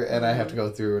whatever, and I have to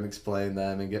go through and explain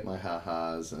them and get my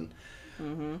ha-has, and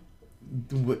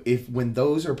when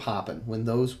those are popping, when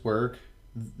those work,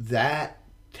 that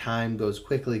time goes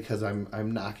quickly because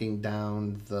I'm knocking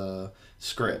down the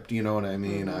script, you know what I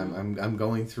mean? I'm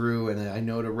going through, and I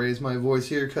know to raise my voice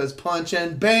here because punch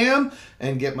and bam,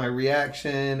 and get my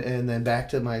reaction, and then back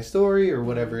to my story or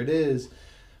whatever it is.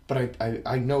 But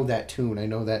I know that tune, I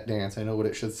know that dance, I know what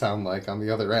it should sound like on the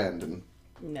other end, and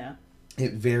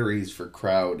it varies for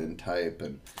crowd and type,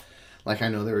 and like I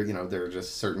know there are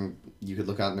just certain, you could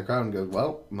look out in the crowd and go,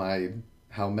 well,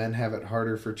 how men have it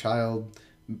harder for child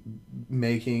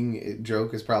making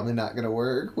joke is probably not going to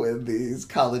work with these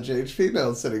college-age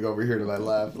females sitting over here to my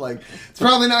left. Like, it's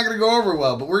probably not going to go over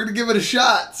well, but we're going to give it a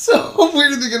shot. So we're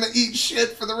either going to eat shit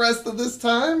for the rest of this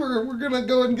time, or we're going to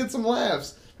go and get some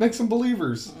laughs, make some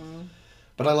believers.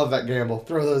 But I love that gamble.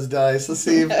 Throw those dice. Let's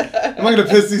see if am I going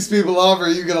to piss these people off, or are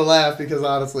you going to laugh? Because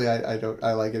honestly,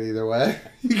 I like it either way.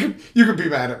 You could be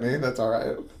mad at me. That's all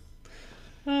right.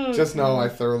 Just know I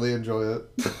thoroughly enjoy it.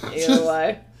 Either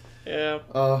way. Yeah.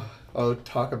 Oh,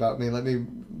 talk about me. Let me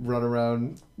run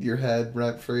around your head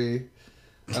rent-free.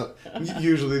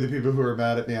 Usually the people who are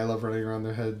mad at me, I love running around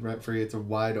their head rent-free. It's a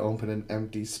wide open and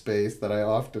empty space that I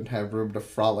often have room to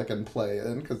frolic and play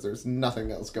in because there's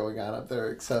nothing else going on up there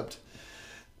except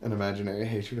an imaginary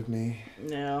hatred of me.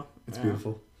 No. It's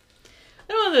beautiful.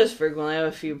 I don't do this frequently. I have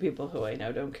a few people who I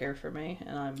know don't care for me,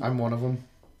 and I'm one of them.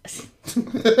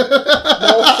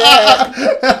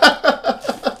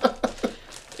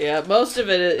 Yeah, most of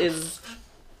it is,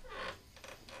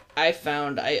 I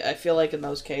feel like in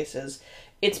those cases,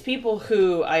 it's people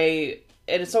who and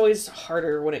it's always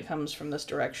harder when it comes from this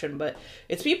direction, but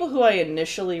it's people who I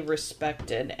initially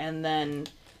respected, and then,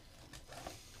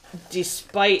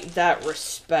 despite that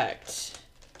respect,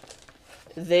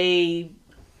 they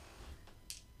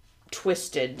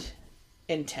twisted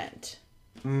intent.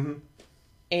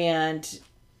 And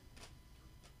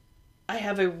I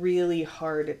have a really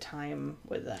hard time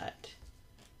with that.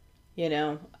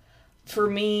 For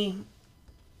me,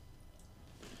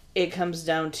 it comes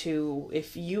down to,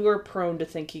 if you are prone to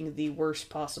thinking the worst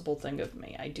possible thing of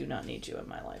me, I do not need you in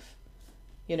my life.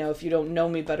 If you don't know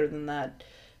me better than that,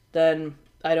 then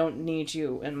I don't need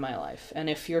you in my life. And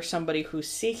if you're somebody who's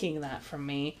seeking that from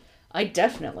me, I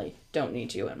definitely don't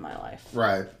need you in my life.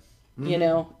 Right.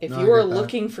 If you are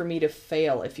looking for me to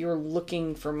fail, if you're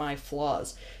looking for my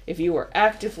flaws, if you are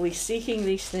actively seeking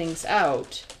these things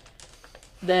out,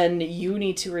 then you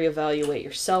need to reevaluate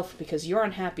yourself, because you're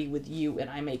unhappy with you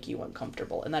and I make you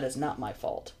uncomfortable, and that is not my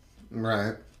fault.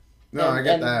 Right. No, I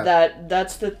get that.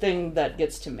 That's the thing that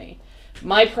gets to me.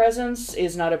 My presence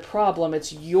is not a problem,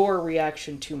 it's your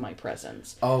reaction to my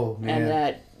presence. Oh, man. And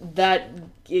that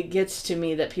it gets to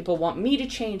me that people want me to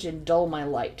change and dull my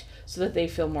light so that they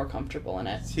feel more comfortable in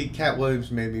it. See, Cat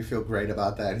Williams made me feel great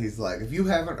about that. He's like, if you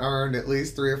haven't earned at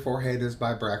least 3 or 4 haters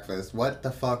by breakfast, what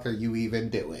the fuck are you even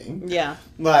doing? Yeah.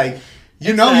 Like,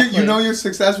 exactly. you know you're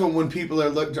successful when people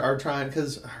are trying,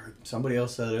 because somebody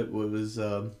else said it was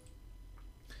the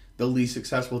least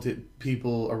successful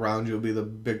people around you will be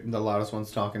the loudest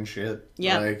ones talking shit.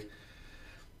 Yeah. Like,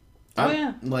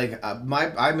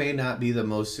 I may not be the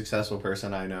most successful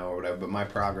person I know or whatever, but my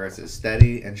progress is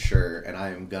steady and sure, and I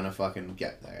am gonna fucking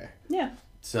get there. Yeah.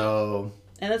 So.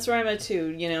 And that's where I'm at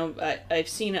too. I've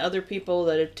seen other people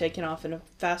that have taken off in a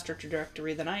faster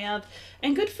trajectory than I have,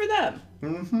 and good for them.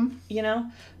 Mm-hmm.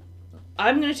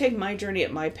 I'm going to take my journey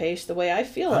at my pace, the way I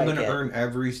feel I'm going to earn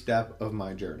every step of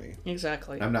my journey.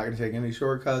 Exactly. I'm not going to take any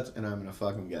shortcuts, and I'm going to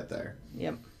fucking get there.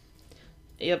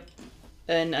 Yep.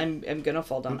 And I'm going to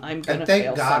fall down. I'm going to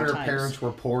fail sometimes. And thank God sometimes. our parents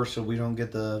were poor, so we don't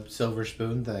get the silver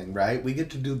spoon thing, right? We get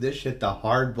to do this shit the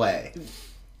hard way.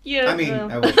 Yeah. I mean,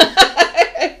 well.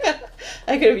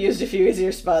 I could have used a few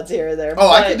easier spots here or there.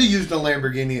 I could have used a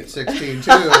Lamborghini at 16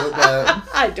 too, but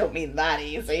I don't mean that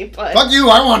easy, but fuck you,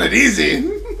 I want it easy.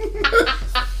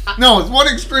 No, it's one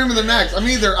extreme to the next. I'm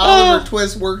either Oliver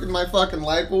Twist working my fucking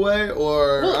life away,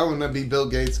 or I'm gonna be Bill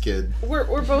Gates' kid. We're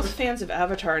both fans of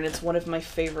Avatar, and it's one of my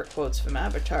favorite quotes from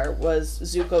Avatar was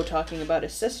Zuko talking about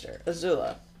his sister,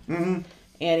 Azula. Mm-hmm.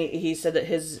 And he said that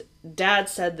his dad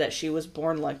said that she was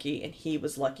born lucky, and he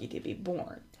was lucky to be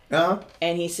born. Uh-huh.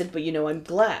 And he said, but I'm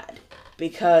glad,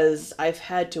 because I've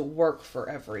had to work for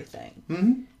everything.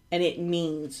 Mm-hmm. And it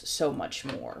means so much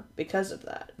more because of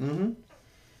that. Mm-hmm.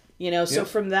 You know, so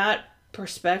from that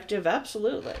perspective,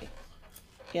 absolutely.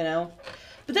 You know?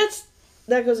 But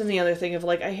that goes in the other thing of,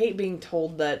 like, I hate being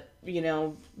told that, you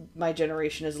know, my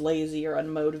generation is lazy or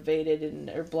unmotivated and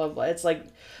or blah, blah. It's like,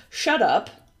 shut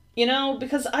up. You know,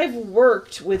 because I've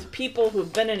worked with people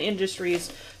who've been in industries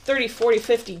 30, 40,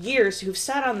 50 years who've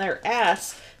sat on their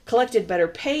ass, collected better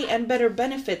pay and better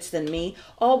benefits than me,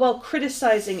 all while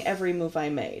criticizing every move I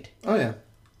made. Oh, yeah.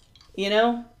 You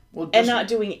know? Well, and not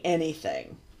doing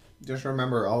anything. Just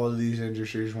remember, all of these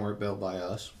industries weren't built by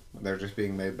us. They're just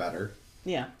being made better.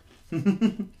 Yeah.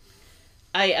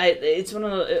 It's one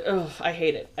of the, I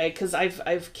hate it. Because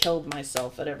I've killed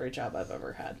myself at every job I've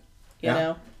ever had. You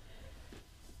know?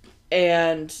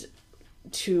 And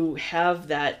to have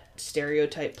that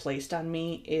stereotype placed on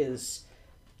me is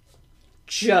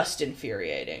just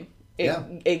infuriating.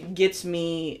 It gets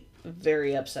me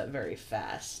very upset very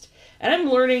fast. And I'm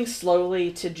learning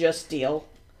slowly to just deal.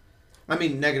 I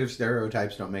mean, negative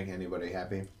stereotypes don't make anybody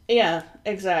happy. Yeah,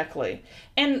 exactly.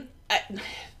 And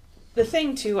the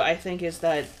thing, too, I think, is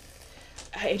that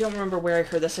I don't remember where I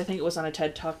heard this. I think it was on a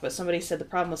TED Talk, but somebody said the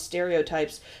problem with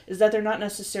stereotypes is that they're not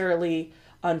necessarily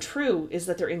untrue, is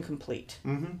that they're incomplete.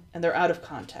 Mm-hmm. And they're out of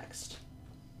context.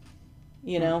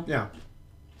 You know? Yeah.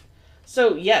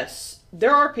 So, yes,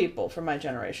 there are people from my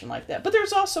generation like that. But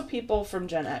there's also people from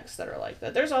Gen X that are like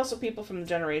that. There's also people from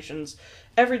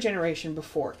every generation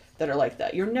before that are like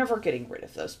that. You're never getting rid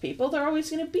of those people. They're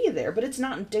always going to be there. But it's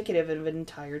not indicative of an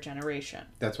entire generation.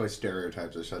 That's why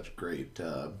stereotypes are such great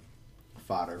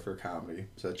fodder for comedy.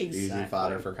 Such Exactly. easy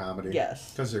fodder for comedy.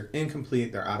 Yes. Because they're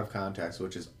incomplete, they're out of context,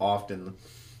 which is often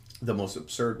the most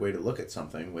absurd way to look at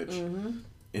something, which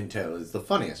Intel is the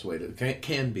funniest way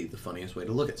can be the funniest way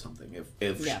to look at something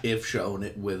if shown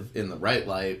it in the right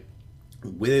light,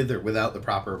 with or without the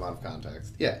proper amount of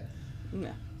context. Yeah.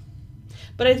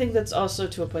 But I think that's also,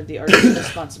 to a point, the artist's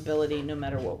responsibility, no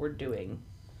matter what we're doing,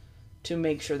 to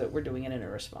make sure that we're doing it in a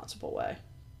responsible way.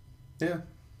 Yeah.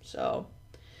 So,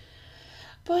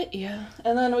 but yeah.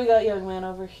 And then we got young man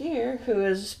over here who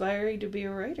is aspiring to be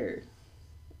a writer.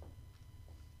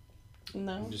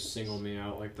 No? Just single me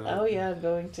out like that. Oh yeah, I'm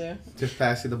going to. Just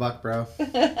pass you the buck, bro.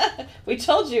 We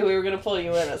told you we were going to pull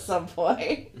you in at some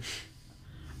point.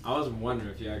 I was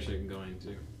wondering if you're actually going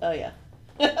to. Oh yeah.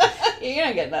 You're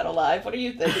not getting that alive. What are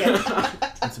you thinking?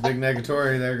 It's a big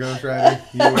negatory there, Ghost Rider.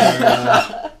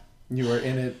 You are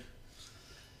in it.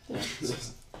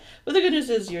 But the good news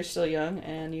is you're still young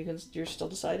and you're still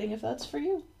deciding if that's for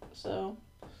you. So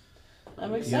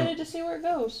I'm excited to see where it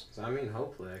goes. So, I mean,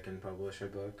 hopefully I can publish a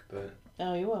book, but...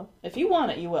 Oh, you will. If you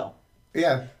want it, you will.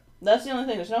 Yeah. That's the only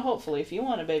thing. There's no hopefully. If you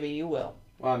want it, baby, you will.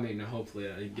 Well, I mean,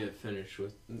 hopefully I get finished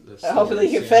with this. Hopefully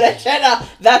you finish it.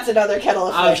 That's another kettle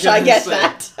of fish. I get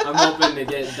that. I'm hoping to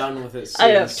get done with it soon. I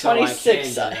have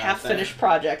 26 half-finished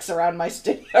projects around my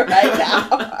studio right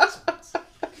now.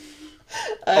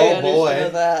 Oh boy.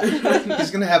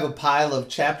 He's going to have a pile of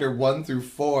chapter 1 through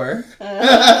 4.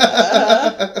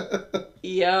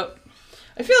 Yep.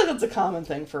 I feel like that's a common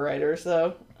thing for writers,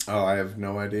 though. Oh, I have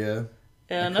no idea.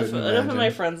 Yeah, enough of my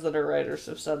friends that are writers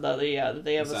have said that they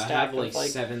have a stack of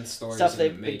 7 stories stuff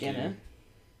they've in the begun in.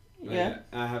 Yeah.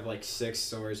 I have 6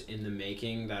 stories in the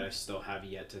making that I still have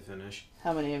yet to finish.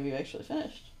 How many have you actually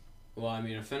finished? Well, I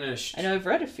mean, I finished... I know I've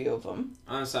read a few of them.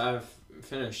 Honestly, I've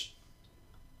finished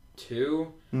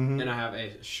 2, and I have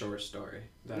a short story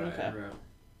that I wrote.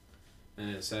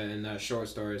 And that short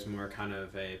story is more kind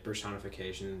of a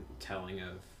personification telling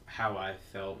of how I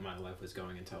felt my life was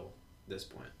going until this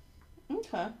point.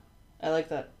 Okay. I like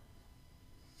that.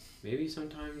 Maybe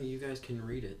sometime you guys can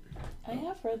read it. I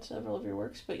have read several of your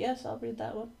works, but yes, I'll read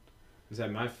that one. Is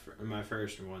that my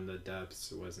first one, The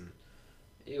Depths, wasn't...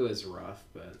 It was rough,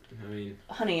 but, I mean...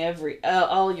 Honey,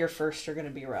 all your firsts are going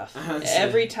to be rough.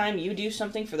 Every time you do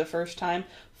something for the first time,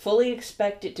 fully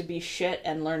expect it to be shit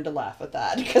and learn to laugh at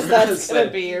that, because that's going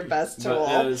to be your best tool.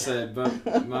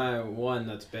 But my one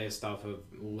that's based off of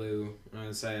Lou, I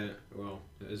would say, well,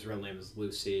 his real name is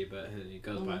Lucy, but he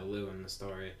goes by Lou in the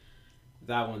story.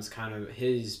 That one's kind of,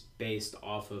 he's based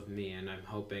off of me, and I'm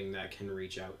hoping that can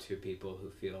reach out to people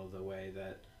who feel the way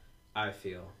that I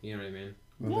feel. You know what I mean?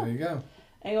 Well, there you go.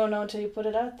 And you won't know until you put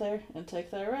it out there and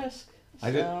take that risk. I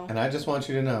just want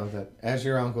you to know that as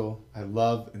your uncle, I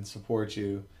love and support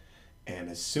you. And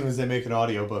as soon as they make an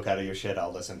audiobook out of your shit,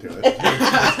 I'll listen to it.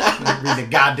 Read the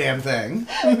goddamn thing.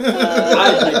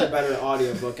 I'd make a better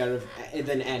audiobook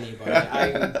than anybody.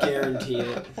 I guarantee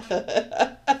it.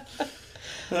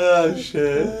 Oh,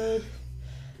 shit.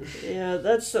 Yeah,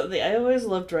 that's something. I always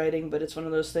loved writing, but it's one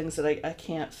of those things that I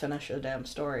can't finish a damn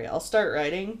story. I'll start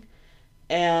writing,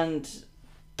 and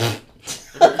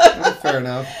Fair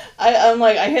enough. I'm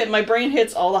like, my brain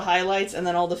hits all the highlights and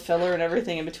then all the filler and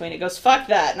everything in between. It goes, fuck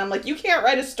that. And I'm like, you can't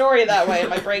write a story that way. And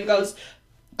my brain goes,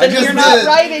 then you're not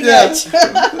writing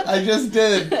it. I just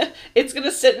did. It's going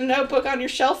to sit in a notebook on your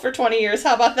shelf for 20 years.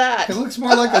 How about that? It looks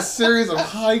more like a series of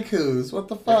haikus. What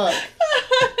the fuck?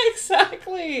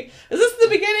 Exactly. Is this the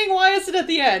beginning? Why is it at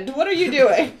the end? What are you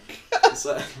doing?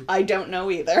 So, I don't know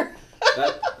either.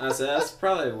 that's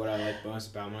probably what I like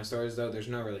most about my stories, though. There's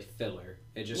no really filler.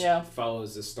 It just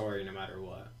follows the story no matter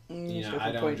what. You know,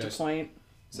 I don't just point.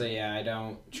 So yeah, I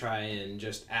don't try and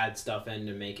just add stuff in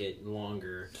to make it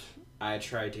longer. I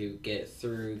try to get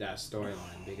through that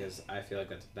storyline because I feel like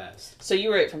that's best. So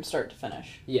you write from start to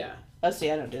finish? Yeah. Oh,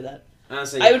 see, I don't do that.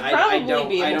 Honestly, I would probably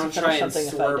be able I don't to try finish and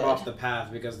something swerve if I did. off the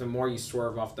path because the more you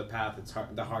swerve off the path,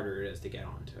 the harder it is to get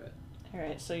onto it. All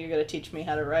right, so you're gonna teach me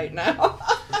how to write now.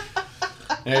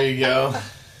 There you go.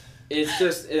 It's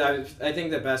just, I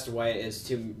think the best way is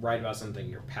to write about something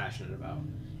you're passionate about.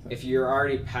 If you're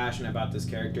already passionate about this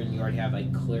character and you already have a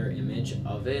clear image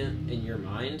of it in your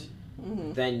mind,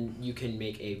 then you can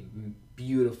make a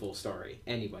beautiful story.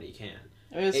 Anybody can.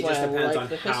 It just depends on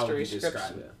how you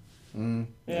describe it.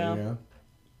 Yeah,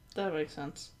 that makes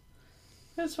sense.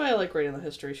 That's why I like reading the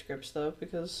history scripts, though,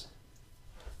 because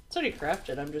it's already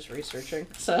crafted. I'm just researching,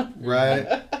 so.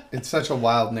 Right. It's such a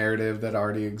wild narrative that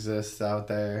already exists out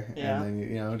there. Yeah. And then,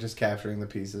 you know, just capturing the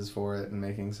pieces for it and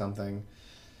making something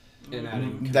And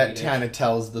adding that kind of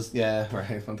tells this,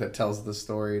 that tells the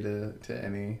story to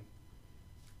any,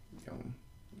 you know,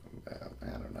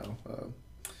 I don't know,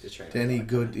 to any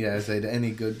good, to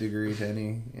any good degree, to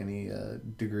any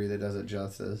degree that does it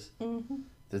justice.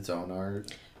 Its own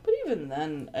art. But even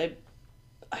then, I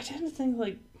didn't think,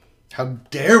 like... How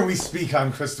dare we speak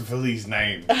on Christopher Lee's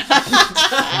name?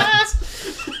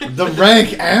 The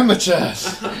rank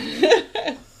amateurs.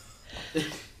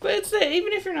 But it's that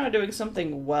even if you're not doing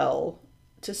something well,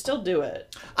 to still do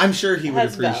it. I'm sure he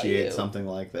would appreciate value. something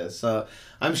like this.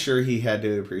 I'm sure he had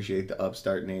to appreciate the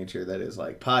upstart nature that is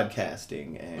like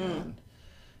podcasting and,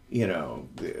 you know,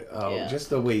 just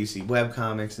the way you see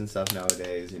webcomics and stuff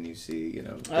nowadays. And you see, you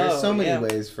know, there's so many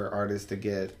ways for artists to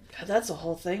get. God, that's a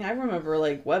whole thing. I remember,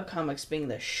 like, webcomics being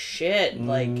the shit.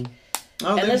 Like...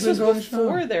 Oh, and this was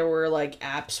before there were, like,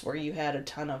 apps where you had a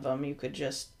ton of them. You could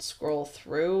just scroll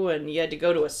through, and you had to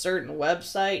go to a certain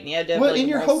website, and you had to have, and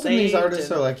you're hoping these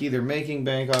artists are, like, either making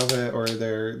bank off it, or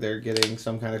they're getting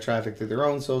some kind of traffic through their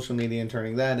own social media and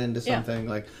turning that into something,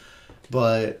 like...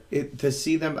 But to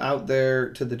see them out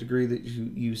there to the degree that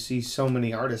you see so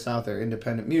many artists out there,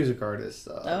 independent music artists.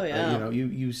 You know,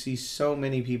 you see so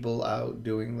many people out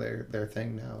doing their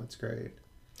thing now. It's great.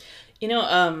 You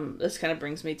know, this kind of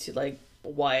brings me to, like,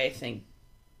 why I think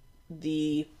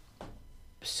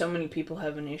so many people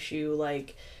have an issue,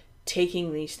 like,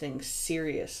 taking these things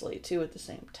seriously, too, at the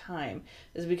same time,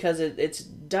 is because it's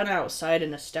done outside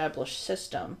an established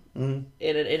system, in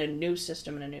a new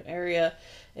system, in a new area,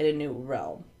 in a new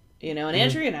realm, you know, and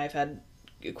Andrea and I have had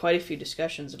quite a few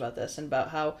discussions about this, and about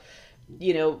how,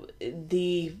 you know,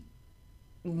 the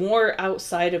more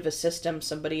outside of a system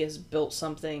somebody has built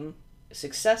something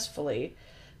successfully,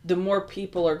 the more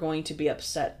people are going to be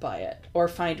upset by it, or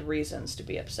find reasons to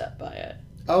be upset by it.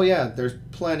 Oh yeah, there's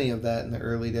plenty of that in the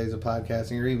early days of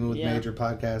podcasting, or even with major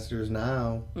podcasters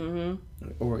now.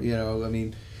 Or, you know, I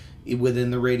mean,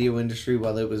 within the radio industry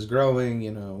while it was growing,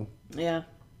 you know. Yeah.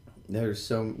 There's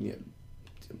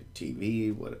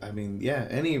TV.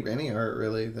 Any art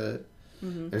really that.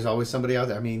 There's always somebody out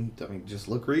there. I mean, just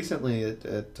look recently at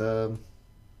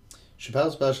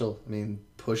Chappelle's special. I mean,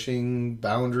 pushing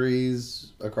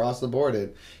boundaries across the board.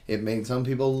 It made some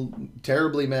people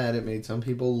terribly mad. It made some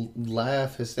people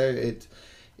laugh hysterically.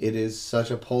 It is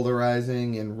such a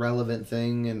polarizing and relevant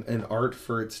thing, and art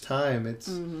for its time. It's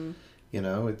you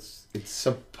know,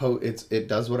 it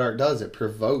does what art does. It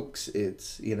provokes.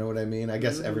 It's, you know what I mean. I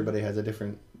guess everybody has a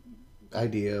different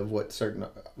idea of what certain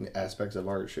aspects of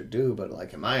art should do, but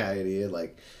like in my idea,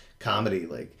 like comedy,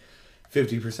 like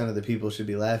 50% of the people should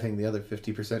be laughing, the other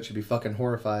 50% should be fucking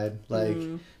horrified. Like,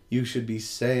 you should be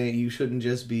saying, you shouldn't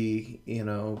just be, you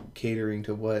know, catering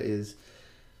to what is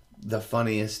the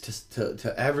funniest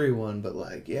to everyone, but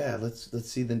like, yeah, let's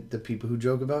see the people who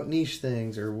joke about niche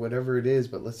things or whatever it is,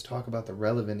 but let's talk about the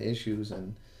relevant issues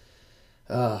and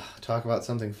talk about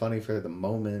something funny for the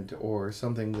moment, or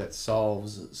something that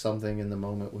solves something in the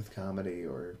moment with comedy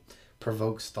or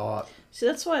provokes thought. See,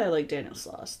 that's why I like Daniel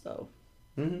Sloss, though.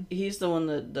 He's the one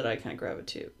that I kind of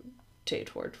gravitate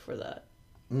toward for that.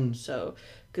 So,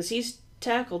 because he's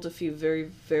tackled a few very,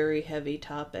 very heavy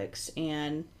topics,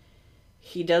 and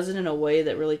he does it in a way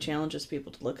that really challenges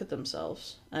people to look at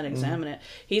themselves and examine it.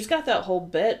 He's got that whole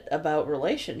bit about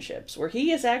relationships where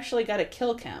he has actually got a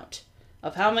kill count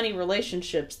of how many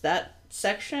relationships that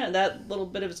section, that little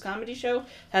bit of his comedy show,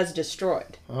 has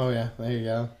destroyed. Oh, yeah. There you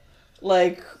go.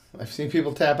 Like... I've seen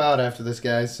people tap out after this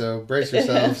guy, so brace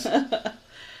yourselves.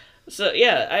 So,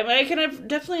 yeah, I can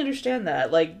definitely understand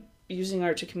that. Like, using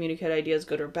art to communicate ideas,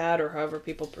 good or bad, or however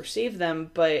people perceive them,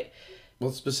 but...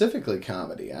 Well, specifically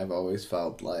comedy, I've always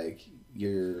felt like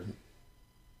your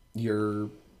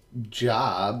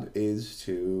job is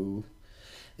to...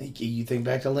 You think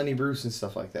back to Lenny Bruce and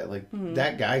stuff like that. Like,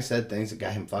 that guy said things that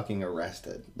got him fucking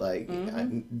arrested. Like,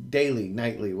 daily,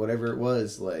 nightly, whatever it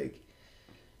was. Like,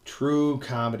 true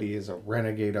comedy is a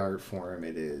renegade art form.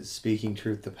 It is speaking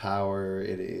truth to power.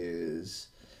 It is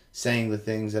saying the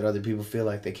things that other people feel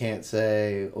like they can't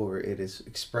say. Or it is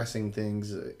expressing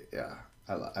things. Yeah,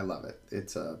 I love it.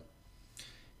 It's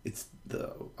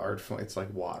the art form. It's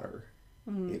like water.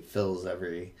 It fills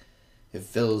every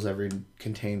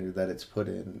container that it's put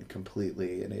in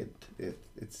completely, and it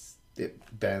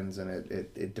bends, and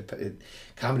it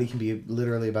comedy can be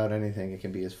literally about anything. It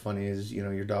can be as funny as, you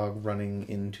know, your dog running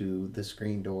into the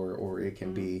screen door, or it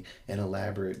can be an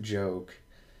elaborate joke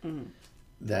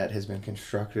that has been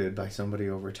constructed by somebody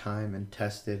over time and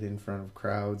tested in front of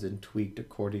crowds and tweaked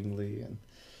accordingly, and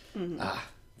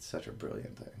it's such a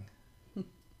brilliant thing.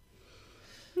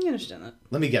 I understand that.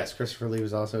 Let me guess. Christopher Lee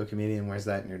was also a comedian. Where's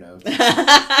that in your notes?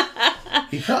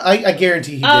 I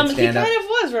guarantee he did stand up. He kind of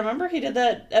was. Remember, he did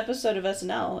that episode of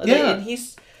SNL. Yeah. And he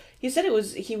said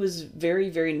he was very,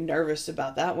 very nervous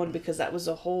about that one because that was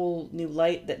a whole new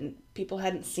light that people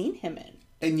hadn't seen him in.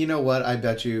 And you know what? I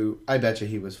bet you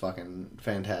he was fucking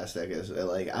fantastic.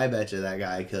 I bet you that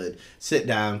guy could sit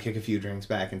down, kick a few drinks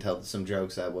back, and tell some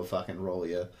jokes that will fucking roll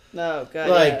you. Oh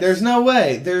god! Like, there's no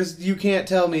way. You can't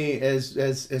tell me as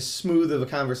smooth of a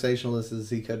conversationalist as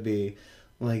he could be.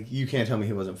 Like, you can't tell me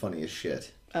he wasn't funny as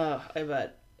shit. Oh, I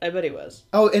bet he was.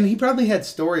 Oh, and he probably had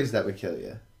stories that would kill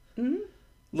you. Mm-hmm.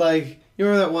 Like, you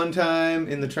remember that one time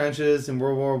in the trenches in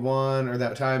World War I, or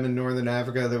that time in Northern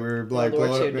Africa that we were like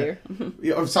blowing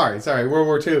up? Sorry, World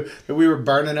War II. That we were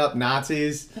burning up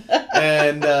Nazis,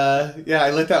 and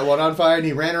I lit that one on fire, and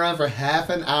he ran around for half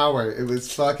an hour. It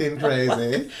was fucking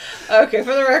crazy. Okay,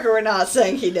 for the record, we're not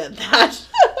saying he did that.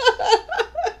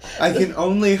 I can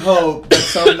only hope that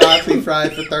some Nazi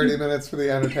fried for 30 minutes for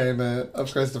the entertainment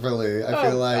of Christopher Lee. I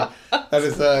feel like that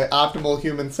is an optimal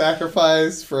human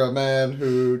sacrifice for a man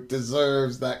who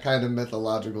deserves that kind of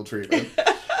mythological treatment.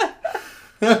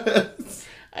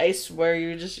 I swear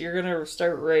you're gonna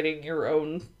start writing your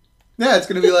own. Yeah, it's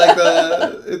gonna be like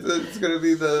it's gonna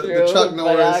be the Chuck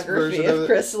Norris version of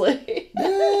Chris Lee.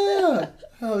 Yeah,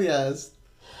 hell yes.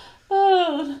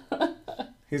 Oh.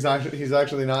 He's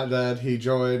actually not dead. He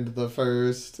joined the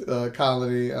first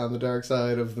colony on the dark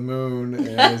side of the moon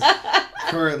and is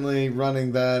currently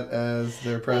running that as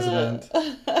their president.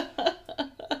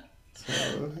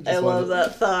 So, I love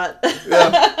that thought.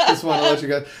 Yeah, just want to let you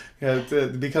guys. Yeah,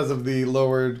 because of the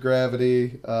lowered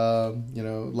gravity,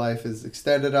 life is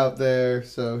extended out there.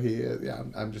 So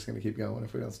I'm just gonna keep going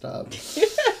if we don't stop.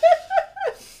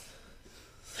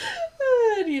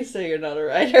 You say you're not a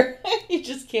writer. You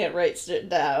just can't write shit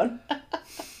down.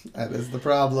 That is the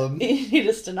problem. You need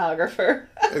a stenographer.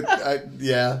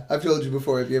 I've told you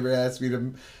before, if you ever ask me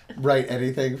to write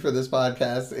anything for this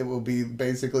podcast, it will be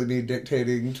basically me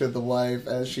dictating to the wife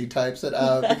as she types it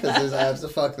out, because there's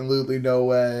absolutely no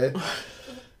way.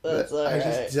 That's all right. I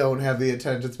just don't have the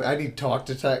attention span. I need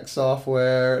talk-to-text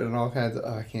software and all kinds of...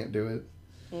 I can't do it.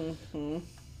 Mm-hmm.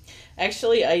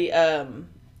 Actually,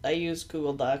 I use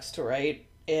Google Docs to write,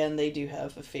 and they do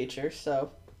have a feature,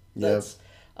 so that's... Yep.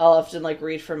 I'll often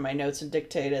read from my notes and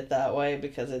dictate it that way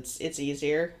because it's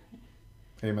easier.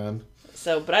 Amen.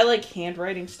 So, but I like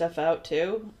handwriting stuff out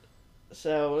too.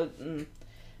 So,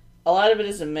 a lot of it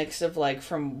is a mix of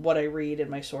from what I read in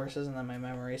my sources and then my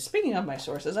memories. Speaking of my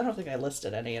sources, I don't think I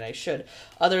listed any, and I should,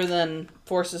 other than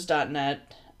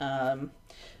forces.net.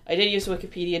 I did use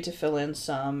Wikipedia to fill in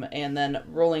some, and then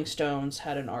Rolling Stones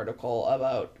had an article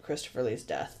about Christopher Lee's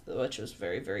death, which was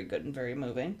very, very good and very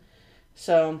moving.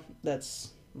 So that's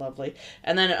lovely.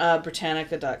 And then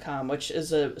Britannica.com, which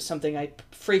is something I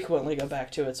frequently go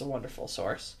back to. It's a wonderful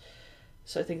source.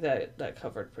 So I think that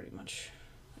covered pretty much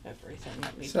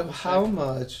everything. So how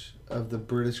much of the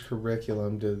British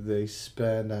curriculum did they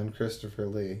spend on Christopher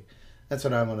Lee? That's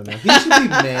what I want to know. He should be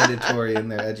mandatory in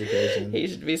their education. He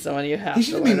should be someone you have to He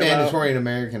should be mandatory in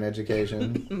American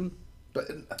education. But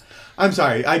I'm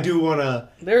sorry, I do want to...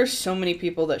 There are so many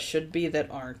people that should be that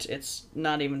aren't. It's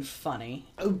not even funny.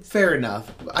 Fair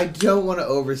enough. I don't want to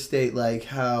overstate, like,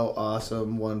 how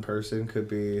awesome one person could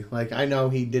be. Like, I know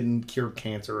he didn't cure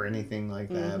cancer or anything like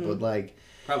that, but, like...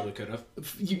 Probably could have.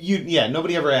 Yeah,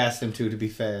 nobody ever asked him to be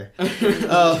fair.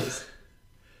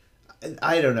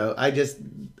 I don't know. I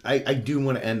do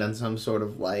want to end on some sort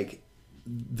of, like,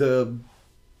 the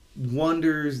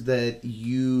wonders that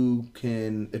you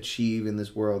can achieve in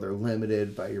this world are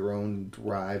limited by your own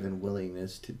drive and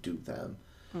willingness to do them.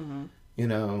 Mm-hmm. You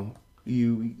know,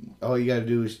 all you got to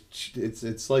do is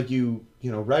it's like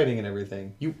writing and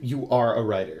everything. You are a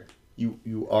writer.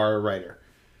 You are a writer.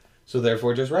 So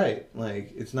therefore, just write.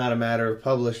 Like, it's not a matter of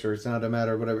publisher. It's not a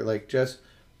matter of whatever. Like, just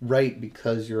write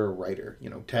because you're a writer. You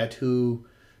know, tattoo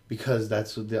because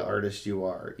that's the artist you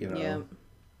are. You know. Yeah.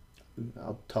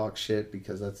 I'll talk shit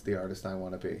because that's the artist I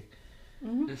want to be.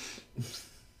 Mm-hmm.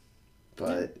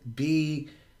 But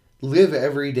live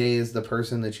every day as the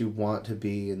person that you want to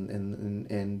be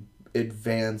and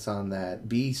advance on that.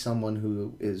 Be someone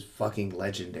who is fucking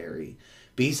legendary.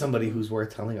 Be somebody who's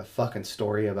worth telling a fucking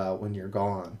story about when you're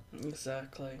gone.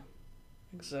 Exactly.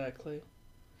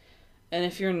 And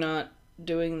if you're not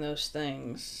doing those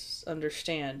things,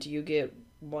 understand you get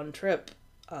one trip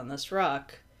on this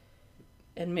rock.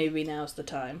 And maybe now's the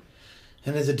time.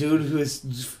 And as a dude who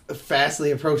is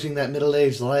fastly approaching that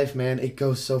middle-aged life, man, it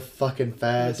goes so fucking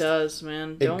fast. It does,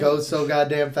 man. It goes so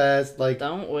goddamn fast. Like,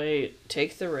 don't wait.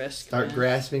 Take the risk. Start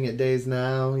grasping at days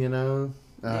now, you know?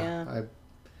 Yeah.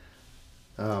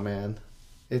 Oh, man.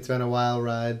 It's been a wild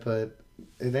ride, but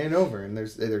it ain't over. And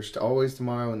there's always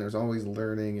tomorrow, and there's always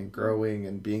learning and growing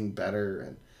and being better.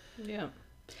 And yeah.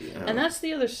 You know. And that's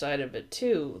the other side of it,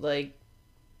 too. Like,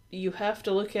 you have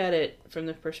to look at it from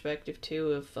the perspective,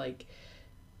 too, of, like,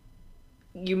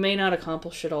 you may not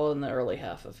accomplish it all in the early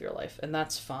half of your life, and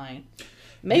that's fine.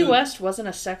 Mae West wasn't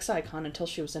a sex icon until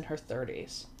she was in her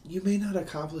 30s. You may not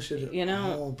accomplish it at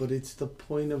all, but it's the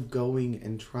point of going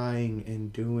and trying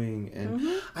and doing.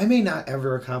 And I may not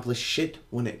ever accomplish shit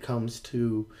when it comes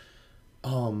to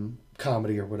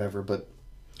comedy or whatever, but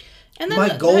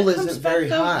my goal isn't very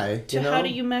high. To how do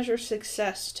you measure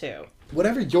success, too?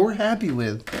 Whatever you're happy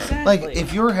with. Exactly. Like,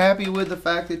 if you're happy with the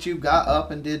fact that you got up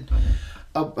and did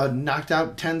knocked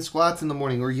out 10 squats in the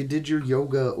morning, or you did your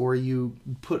yoga, or you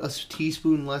put a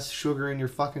teaspoon less sugar in your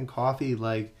fucking coffee,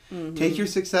 like, take your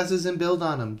successes and build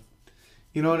on them.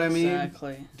 You know what I mean?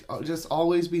 Exactly. Just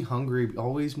always be hungry.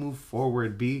 Always move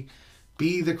forward. Be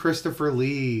the Christopher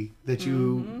Lee that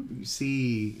you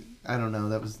see. I don't know.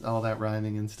 That was all that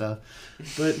rhyming and stuff.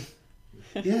 But...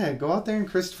 yeah, go out there and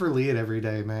Christopher Lee it every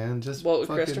day, man. Just what would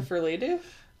Christopher Lee do?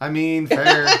 I mean,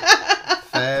 fair.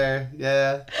 Fair,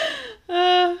 yeah.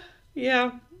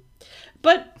 Yeah.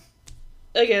 But,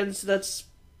 again, so that's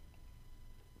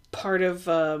part of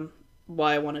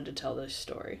why I wanted to tell this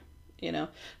story. You know?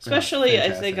 Especially,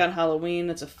 I think, on Halloween,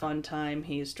 it's a fun time.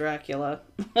 He's Dracula.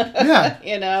 Yeah.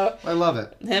 You know? I love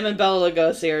it. Him and Bela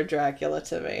Lugosi are Dracula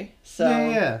to me. So,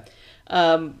 yeah.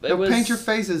 Paint your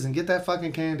faces and get that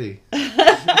fucking candy.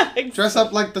 Dress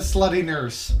up like the slutty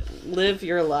nurse. Live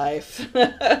your life.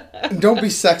 Don't be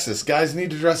sexist. Guys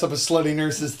need to dress up as slutty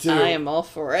nurses too. I am all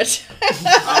for it.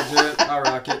 I'll do it. I'll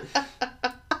rock it.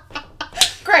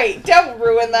 Great. Don't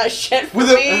ruin that shit for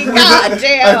me. God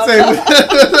damn.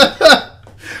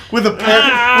 With a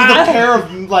pair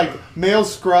of like male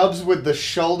scrubs with the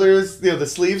shoulders, the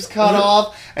sleeves cut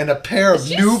off, and a pair of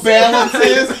New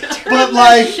Balances,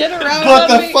 but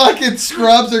the fucking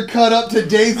scrubs are cut up to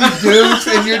Daisy Dukes,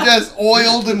 and you're just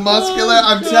oiled and muscular.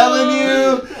 I'm telling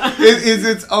you, it is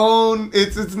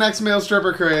it's its next male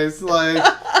stripper craze, like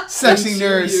sexy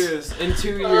nurse. In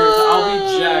 2 years, I'll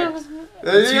be jacked. In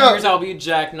 2 years, I'll be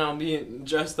jacked and I'll be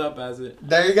dressed up as it.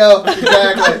 There you go.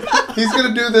 Exactly. He's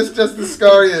gonna do this just to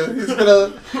scar you. He's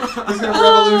gonna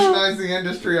revolutionize the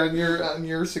industry on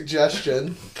your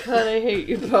suggestion. God, I hate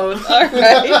you both. All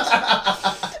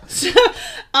right. So,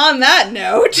 on that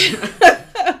note,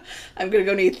 I'm going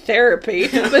to go need therapy.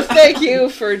 But thank you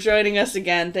for joining us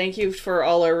again. Thank you for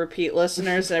all our repeat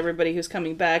listeners and everybody who's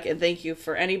coming back. And thank you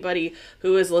for anybody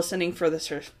who is listening for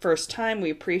this first time. We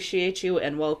appreciate you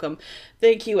and welcome.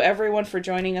 Thank you, everyone, for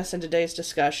joining us in today's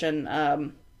discussion.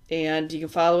 And you can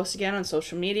follow us again on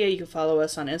social media. You can follow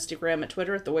us on Instagram and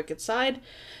Twitter at The Wicked Side.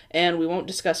 And we won't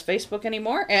discuss Facebook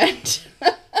anymore. And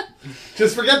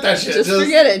just forget that shit. Just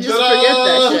forget it. Just forget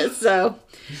that shit. So,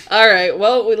 all right.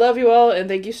 Well, we love you all, and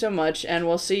thank you so much. And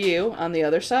we'll see you on the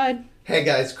other side. Hey,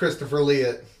 guys. Christopher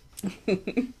Lee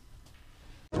it.